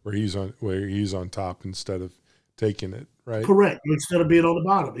 Where he's on top instead of taking it. Right. Correct. Instead of being on the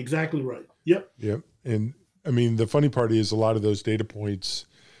bottom. Exactly right. Yep. Yep. And I mean, the funny part is a lot of those data points,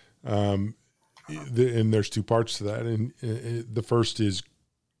 and there's two parts to that. And the first is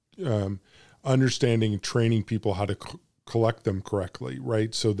understanding and training people how to collect them correctly,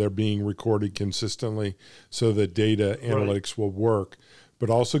 right? So they're being recorded consistently so that data analytics will work, but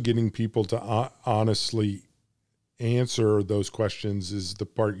also getting people to honestly answer those questions is the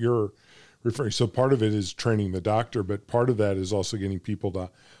part you're referring. So part of it is training the doctor, but part of that is also getting people to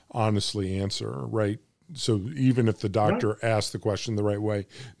honestly answer, right? So even if the doctor asks the question the right way,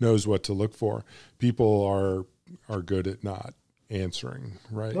 knows what to look for, people are good at not answering,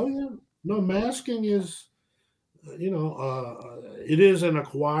 right? Oh yeah. No, masking is, it is an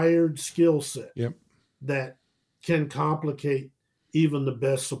acquired skill set that can complicate even the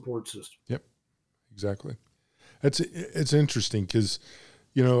best support system. Yep, exactly. It's interesting because,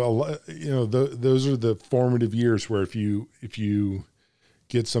 those are the formative years where if you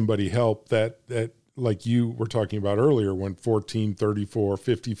get somebody help that like you were talking about earlier, when 14, 34,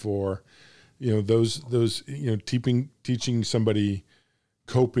 54, those teaching somebody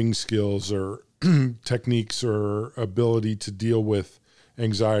coping skills or techniques or ability to deal with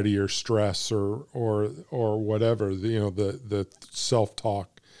anxiety or stress or whatever, the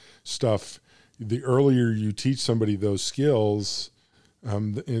self-talk stuff. The earlier you teach somebody those skills,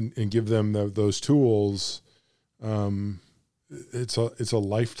 and give them those tools, it's a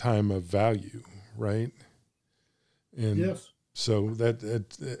lifetime of value, right? And yes. So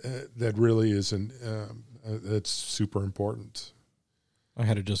that really isn't. That's super important. I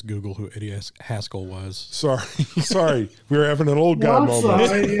had to just Google who Eddie Haskell was. Sorry, we were having an old guy moment.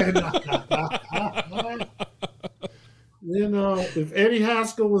 Sorry. If Eddie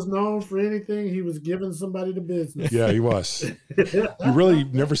Haskell was known for anything, he was giving somebody the business. Yeah, he was. You really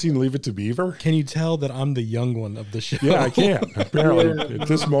never seen Leave It to Beaver? Can you tell that I'm the young one of the show? Yeah, I can. Apparently, at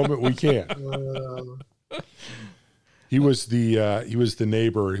this moment, we can. He was the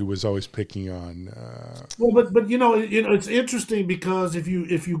neighbor who was always picking on. Well, but it's interesting because if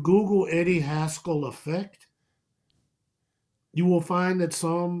you Google Eddie Haskell effect, you will find that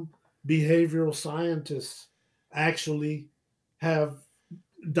some behavioral scientists actually have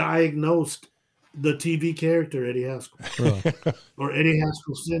diagnosed the TV character Eddie Haskell, Really? or Eddie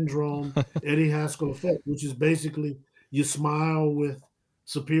Haskell syndrome, Eddie Haskell effect, which is basically you smile with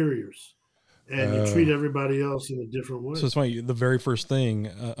superiors. And you treat everybody else in a different way. So it's funny. The very first thing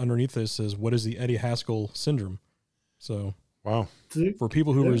underneath this is, what is the Eddie Haskell syndrome? So, wow. See? For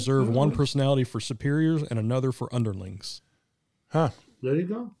people who reserve one personality for superiors and another for underlings. Huh. There you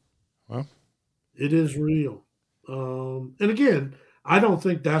go. Well, it is real. And again, I don't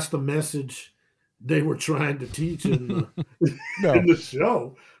think that's the message they were trying to teach in the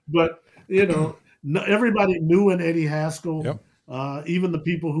show. But, everybody knew an Eddie Haskell. Yep. Even the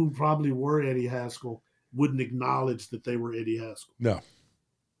people who probably were Eddie Haskell wouldn't acknowledge that they were Eddie Haskell. No.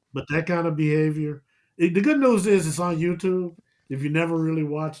 But that kind of behavior, the good news is it's on YouTube if you never really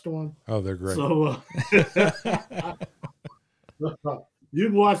watched one. Oh, they're great. So you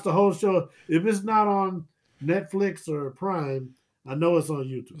can watch the whole show. If it's not on Netflix or Prime, I know it's on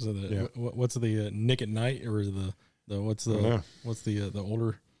YouTube. So what's the Nick at Night, or is what's the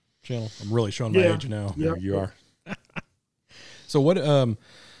older channel? I'm really showing my age now. Yeah, you are. So what,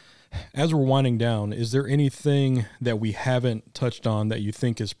 as we're winding down, is there anything that we haven't touched on that you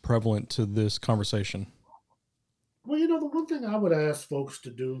think is prevalent to this conversation? Well, the one thing I would ask folks to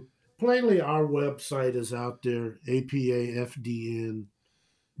do, plainly our website is out there, apafdn.org,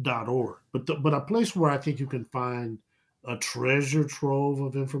 but a place where I think you can find a treasure trove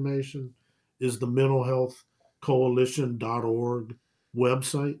of information is the mentalhealthcoalition.org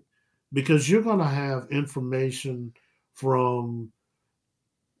website, because you're going to have information from,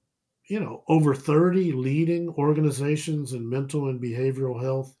 over 30 leading organizations in mental and behavioral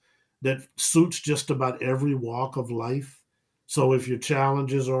health that suits just about every walk of life. So if your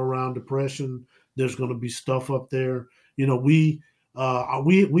challenges are around depression, there's going to be stuff up there. We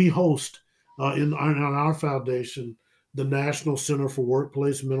host in our foundation the National Center for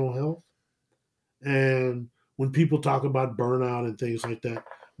Workplace Mental Health. And when people talk about burnout and things like that,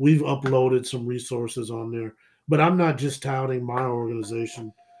 we've uploaded some resources on there. But I'm not just touting my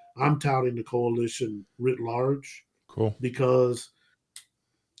organization. I'm touting the coalition writ large. Cool. Because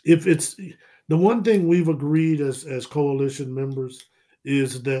if it's the one thing we've agreed as coalition members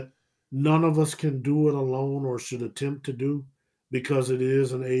is that none of us can do it alone or should attempt to do, because it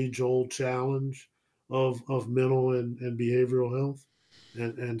is an age-old challenge of mental and behavioral health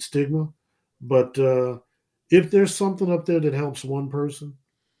and stigma. But if there's something up there that helps one person,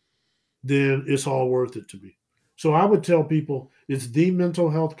 then it's all worth it to me. So I would tell people it's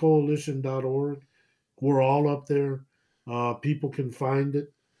thementalhealthcoalition.org. We're all up there. People can find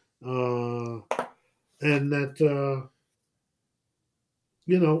it. And that,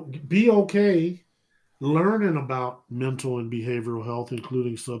 be okay learning about mental and behavioral health,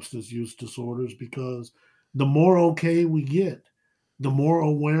 including substance use disorders, because the more okay we get, the more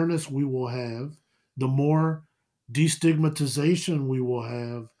awareness we will have, the more destigmatization we will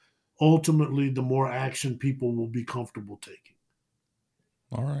have, ultimately, the more action people will be comfortable taking.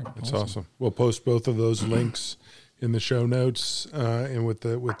 All right. That's awesome. We'll post both of those links in the show notes and with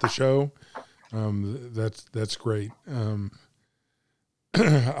the show. That's great.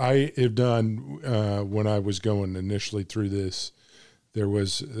 I have done when I was going initially through this,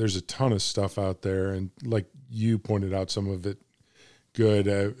 there's a ton of stuff out there, and like you pointed out, some of it good.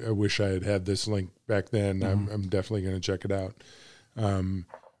 I wish I had this link back then. Mm-hmm. I'm definitely going to check it out.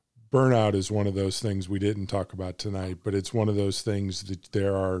 Burnout is one of those things we didn't talk about tonight, but it's one of those things that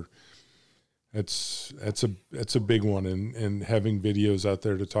it's a big one, and having videos out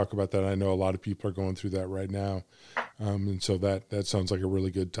there to talk about that. I know a lot of people are going through that right now. And so that sounds like a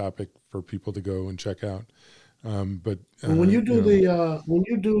really good topic for people to go and check out. But when you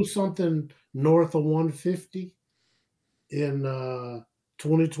do something north of 150 in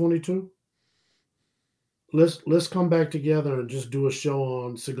 2022, let's come back together and just do a show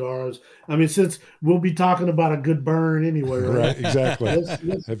on cigars. I mean, since we'll be talking about a good burn anyway, right? Right, exactly.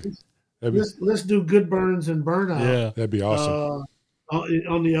 Let's do good burns and burnout. Yeah, that'd be awesome.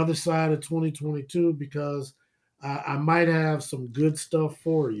 On the other side of 2022, because I might have some good stuff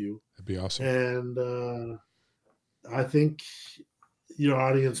for you. That'd be awesome. And I think your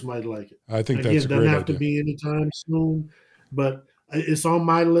audience might like it. I think that's a great idea. Doesn't have to be anytime soon, but it's on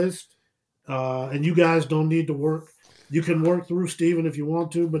my list. And you guys don't need to work. You can work through Steven if you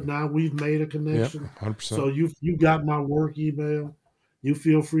want to, but now we've made a connection. Yep, 100%. So you got my work email. You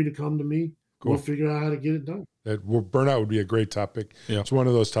feel free to come to me. Cool. We'll figure out how to get it done. Burnout would be a great topic. Yeah. It's one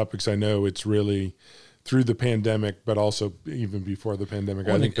of those topics I know it's really through the pandemic, but also even before the pandemic.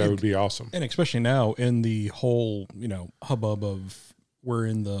 I think that would be awesome. And especially now in the whole, hubbub of we're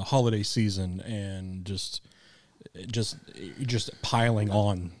in the holiday season and just piling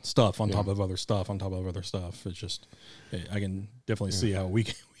on stuff on top of other stuff on top of other stuff. It's just, I can definitely see how we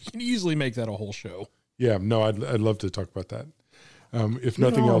can easily make that a whole show. Yeah, no, I'd love to talk about that. If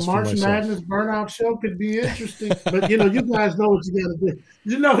nothing else, March for myself. Madness burnout show could be interesting, but you guys know what you got to do.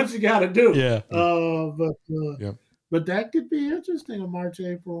 You know what you got to do. Yeah. But that could be interesting in March,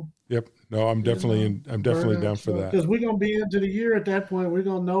 April. Yep. No, I'm definitely down for that. Because we're gonna be into the year at that point. We're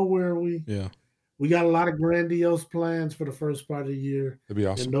gonna know where we. Yeah. We got a lot of grandiose plans for the first part of the year. That'd be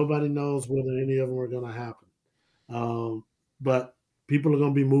awesome. And nobody knows whether any of them are going to happen. But people are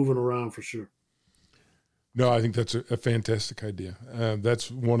going to be moving around for sure. No, I think that's a fantastic idea. That's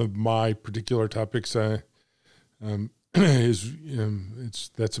one of my particular topics. I think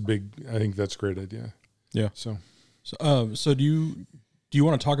that's a great idea. Yeah. So do you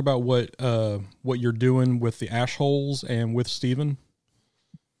want to talk about what you're doing with the ash holes and with Steven?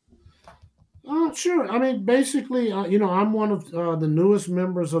 Sure. I mean, basically, I'm one of the newest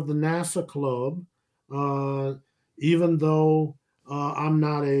members of the NASA club, even though I'm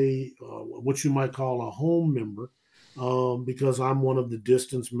not a what you might call a home member, because I'm one of the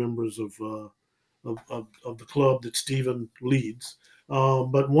distance members of the club that Stephen leads.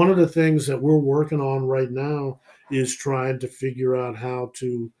 But one of the things that we're working on right now is trying to figure out how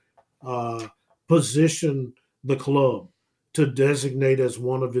to position the club to designate as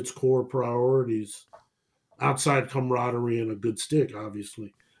one of its core priorities, outside camaraderie and a good stick,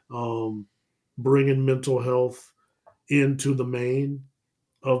 obviously, bringing mental health into the main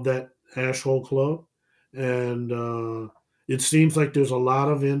of that ash hole club. And it seems like there's a lot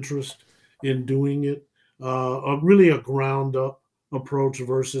of interest in doing it, really a ground up approach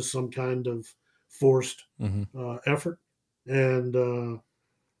versus some kind of forced effort. And,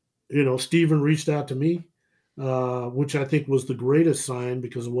 Stephen reached out to me, which I think was the greatest sign,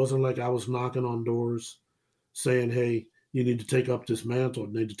 because it wasn't like I was knocking on doors saying, hey, you need to take up this mantle,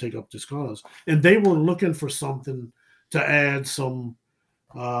 you need to take up this cause. And they were looking for something to add some,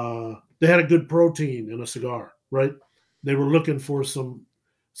 they had a good protein in a cigar, right? They were looking for some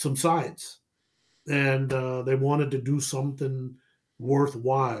sides, and they wanted to do something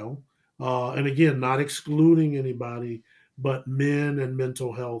worthwhile. And again, not excluding anybody, but men and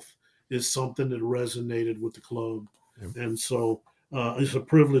mental health is something that resonated with the club. Yep. And so it's a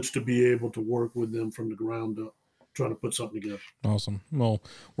privilege to be able to work with them from the ground up, trying to put something together. Awesome. Well,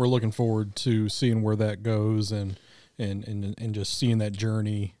 we're looking forward to seeing where that goes and just seeing that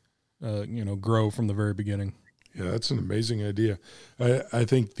journey, grow from the very beginning. Yeah, that's an amazing idea. I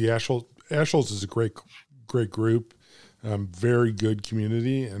think the Ash Holes is a great group, very good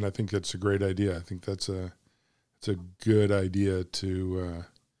community, and I think that's a great idea. I think it's a good idea to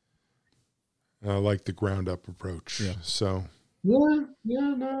like the ground up approach. Yeah. So. No,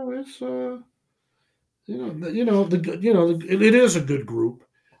 it's it is a good group,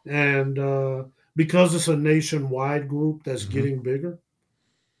 and because it's a nationwide group that's getting bigger,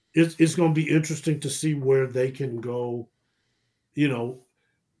 it's going to be interesting to see where they can go. I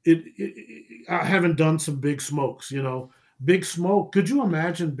haven't done some Big Smokes. Big Smoke. Could you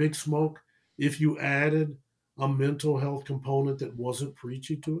imagine Big Smoke if you added a mental health component that wasn't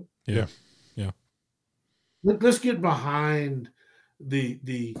preachy to it? Yeah. Let's get behind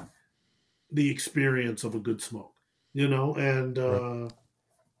the experience of a good smoke, and right.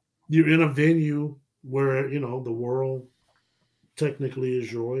 You're in a venue where the world technically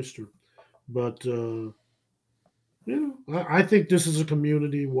is your oyster, but I think this is a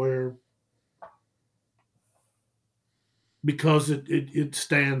community where, because it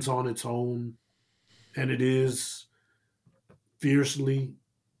stands on its own and it is fiercely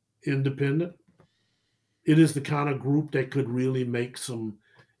independent, it is the kind of group that could really make some,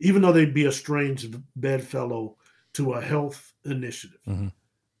 even though they'd be a strange bedfellow to a health initiative. Mm-hmm.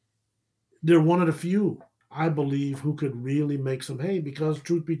 They're one of the few, I believe, who could really make some hay, because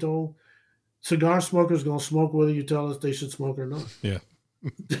truth be told, cigar smokers going to smoke whether you tell us they should smoke or not. Yeah.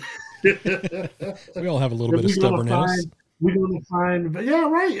 We all have a little bit of stubbornness. We're going to find, yeah,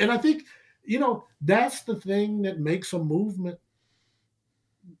 right. And I think, that's the thing that makes a movement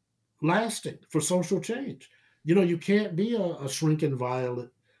lasting for social change. You can't be a shrinking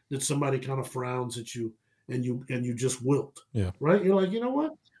violet that somebody kind of frowns at you and you just wilt. Yeah. Right? You're like, you know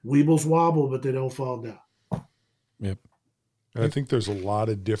what? Weebles wobble, but they don't fall down. Yep. And I think there's a lot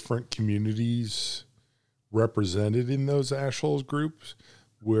of different communities represented in those Ashholes groups,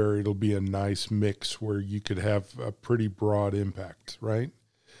 where it'll be a nice mix where you could have a pretty broad impact, right?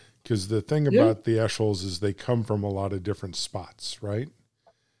 Because the thing about the Ashholes is they come from a lot of different spots, right?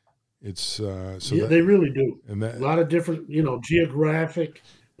 It's they really do. And that, a lot of different, geographic,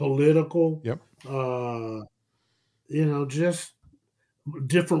 political, just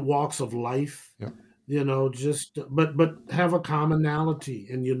different walks of life. Yep. But have a commonality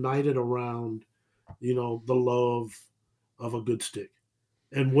and united around, the love of a good stick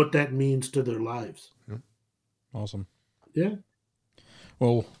and what that means to their lives. Yep. Awesome. Yeah.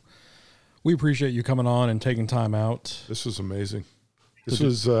 Well, we appreciate you coming on and taking time out. This was amazing. This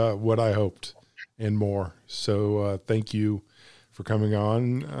was what I hoped and more. So thank you for coming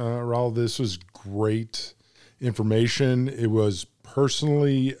on, Rawle. This was great information. It was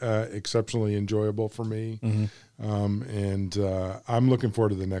personally exceptionally enjoyable for me. Mm-hmm. And I'm looking forward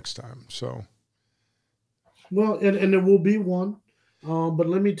to the next time. So, well, and there will be one, but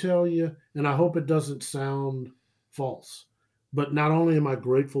let me tell you, and I hope it doesn't sound false, but not only am I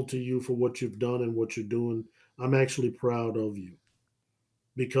grateful to you for what you've done and what you're doing, I'm actually proud of you,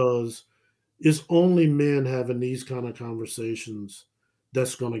 because it's only men having these kind of conversations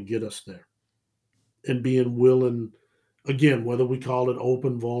that's going to get us there, and being willing, again, whether we call it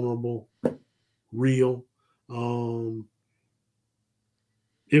open, vulnerable, real,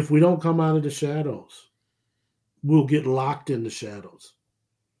 if we don't come out of the shadows, we'll get locked in the shadows.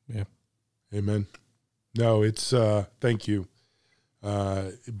 Yeah. Amen. No, it's thank you.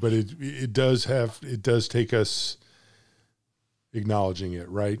 But it does take us acknowledging it,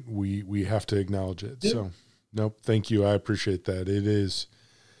 right? We have to acknowledge it. Yeah. So nope, thank you. I appreciate that. It is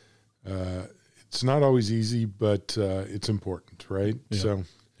it's not always easy, but it's important, right? Yeah.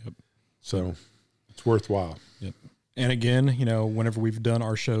 So it's worthwhile. Yep. And again, whenever we've done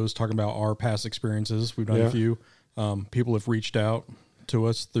our shows talking about our past experiences, we've done a few. People have reached out to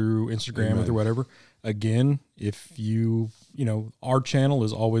us through Instagram or through whatever. Again, if our channel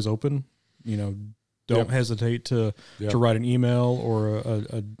is always open. Don't hesitate to write an email or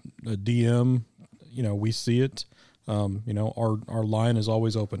a DM. We see it. Our line is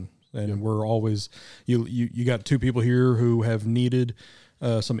always open, and we're always you got two people here who have needed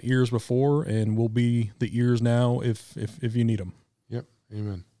some ears before, and we'll be the ears now if you need them. Yep.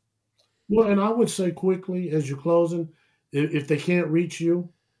 Amen. Well, and I would say quickly as you're closing, if they can't reach you,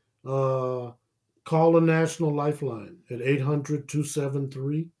 call the National Lifeline at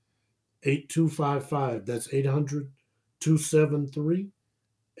 800-273-8255. That's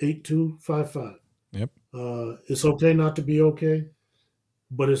 800-273-8255. Yep. It's okay not to be okay,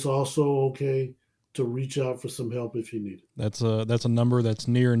 but it's also okay to reach out for some help if you need it. That's a number that's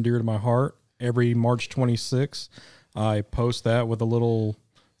near and dear to my heart. Every March 26th, I post that with a little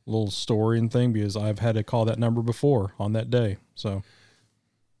story and thing, because I've had to call that number before on that day. So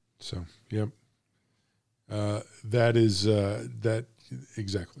yep. That is that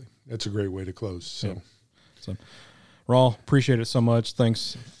exactly. That's a great way to close. So Rawle, appreciate it so much.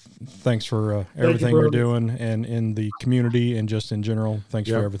 Thanks for everything you're doing, and in the community and just in general. Thanks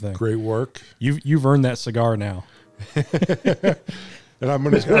for everything. Great work. You've earned that cigar now. And I'm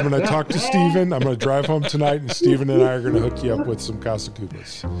gonna talk to Steven. I'm gonna drive home tonight, and Steven and I are gonna hook you up with some Casa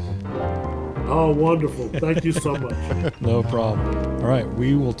Cubas. Oh, wonderful. Thank you so much. No problem. All right.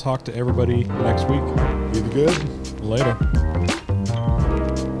 We will talk to everybody next week. Be the good. Later.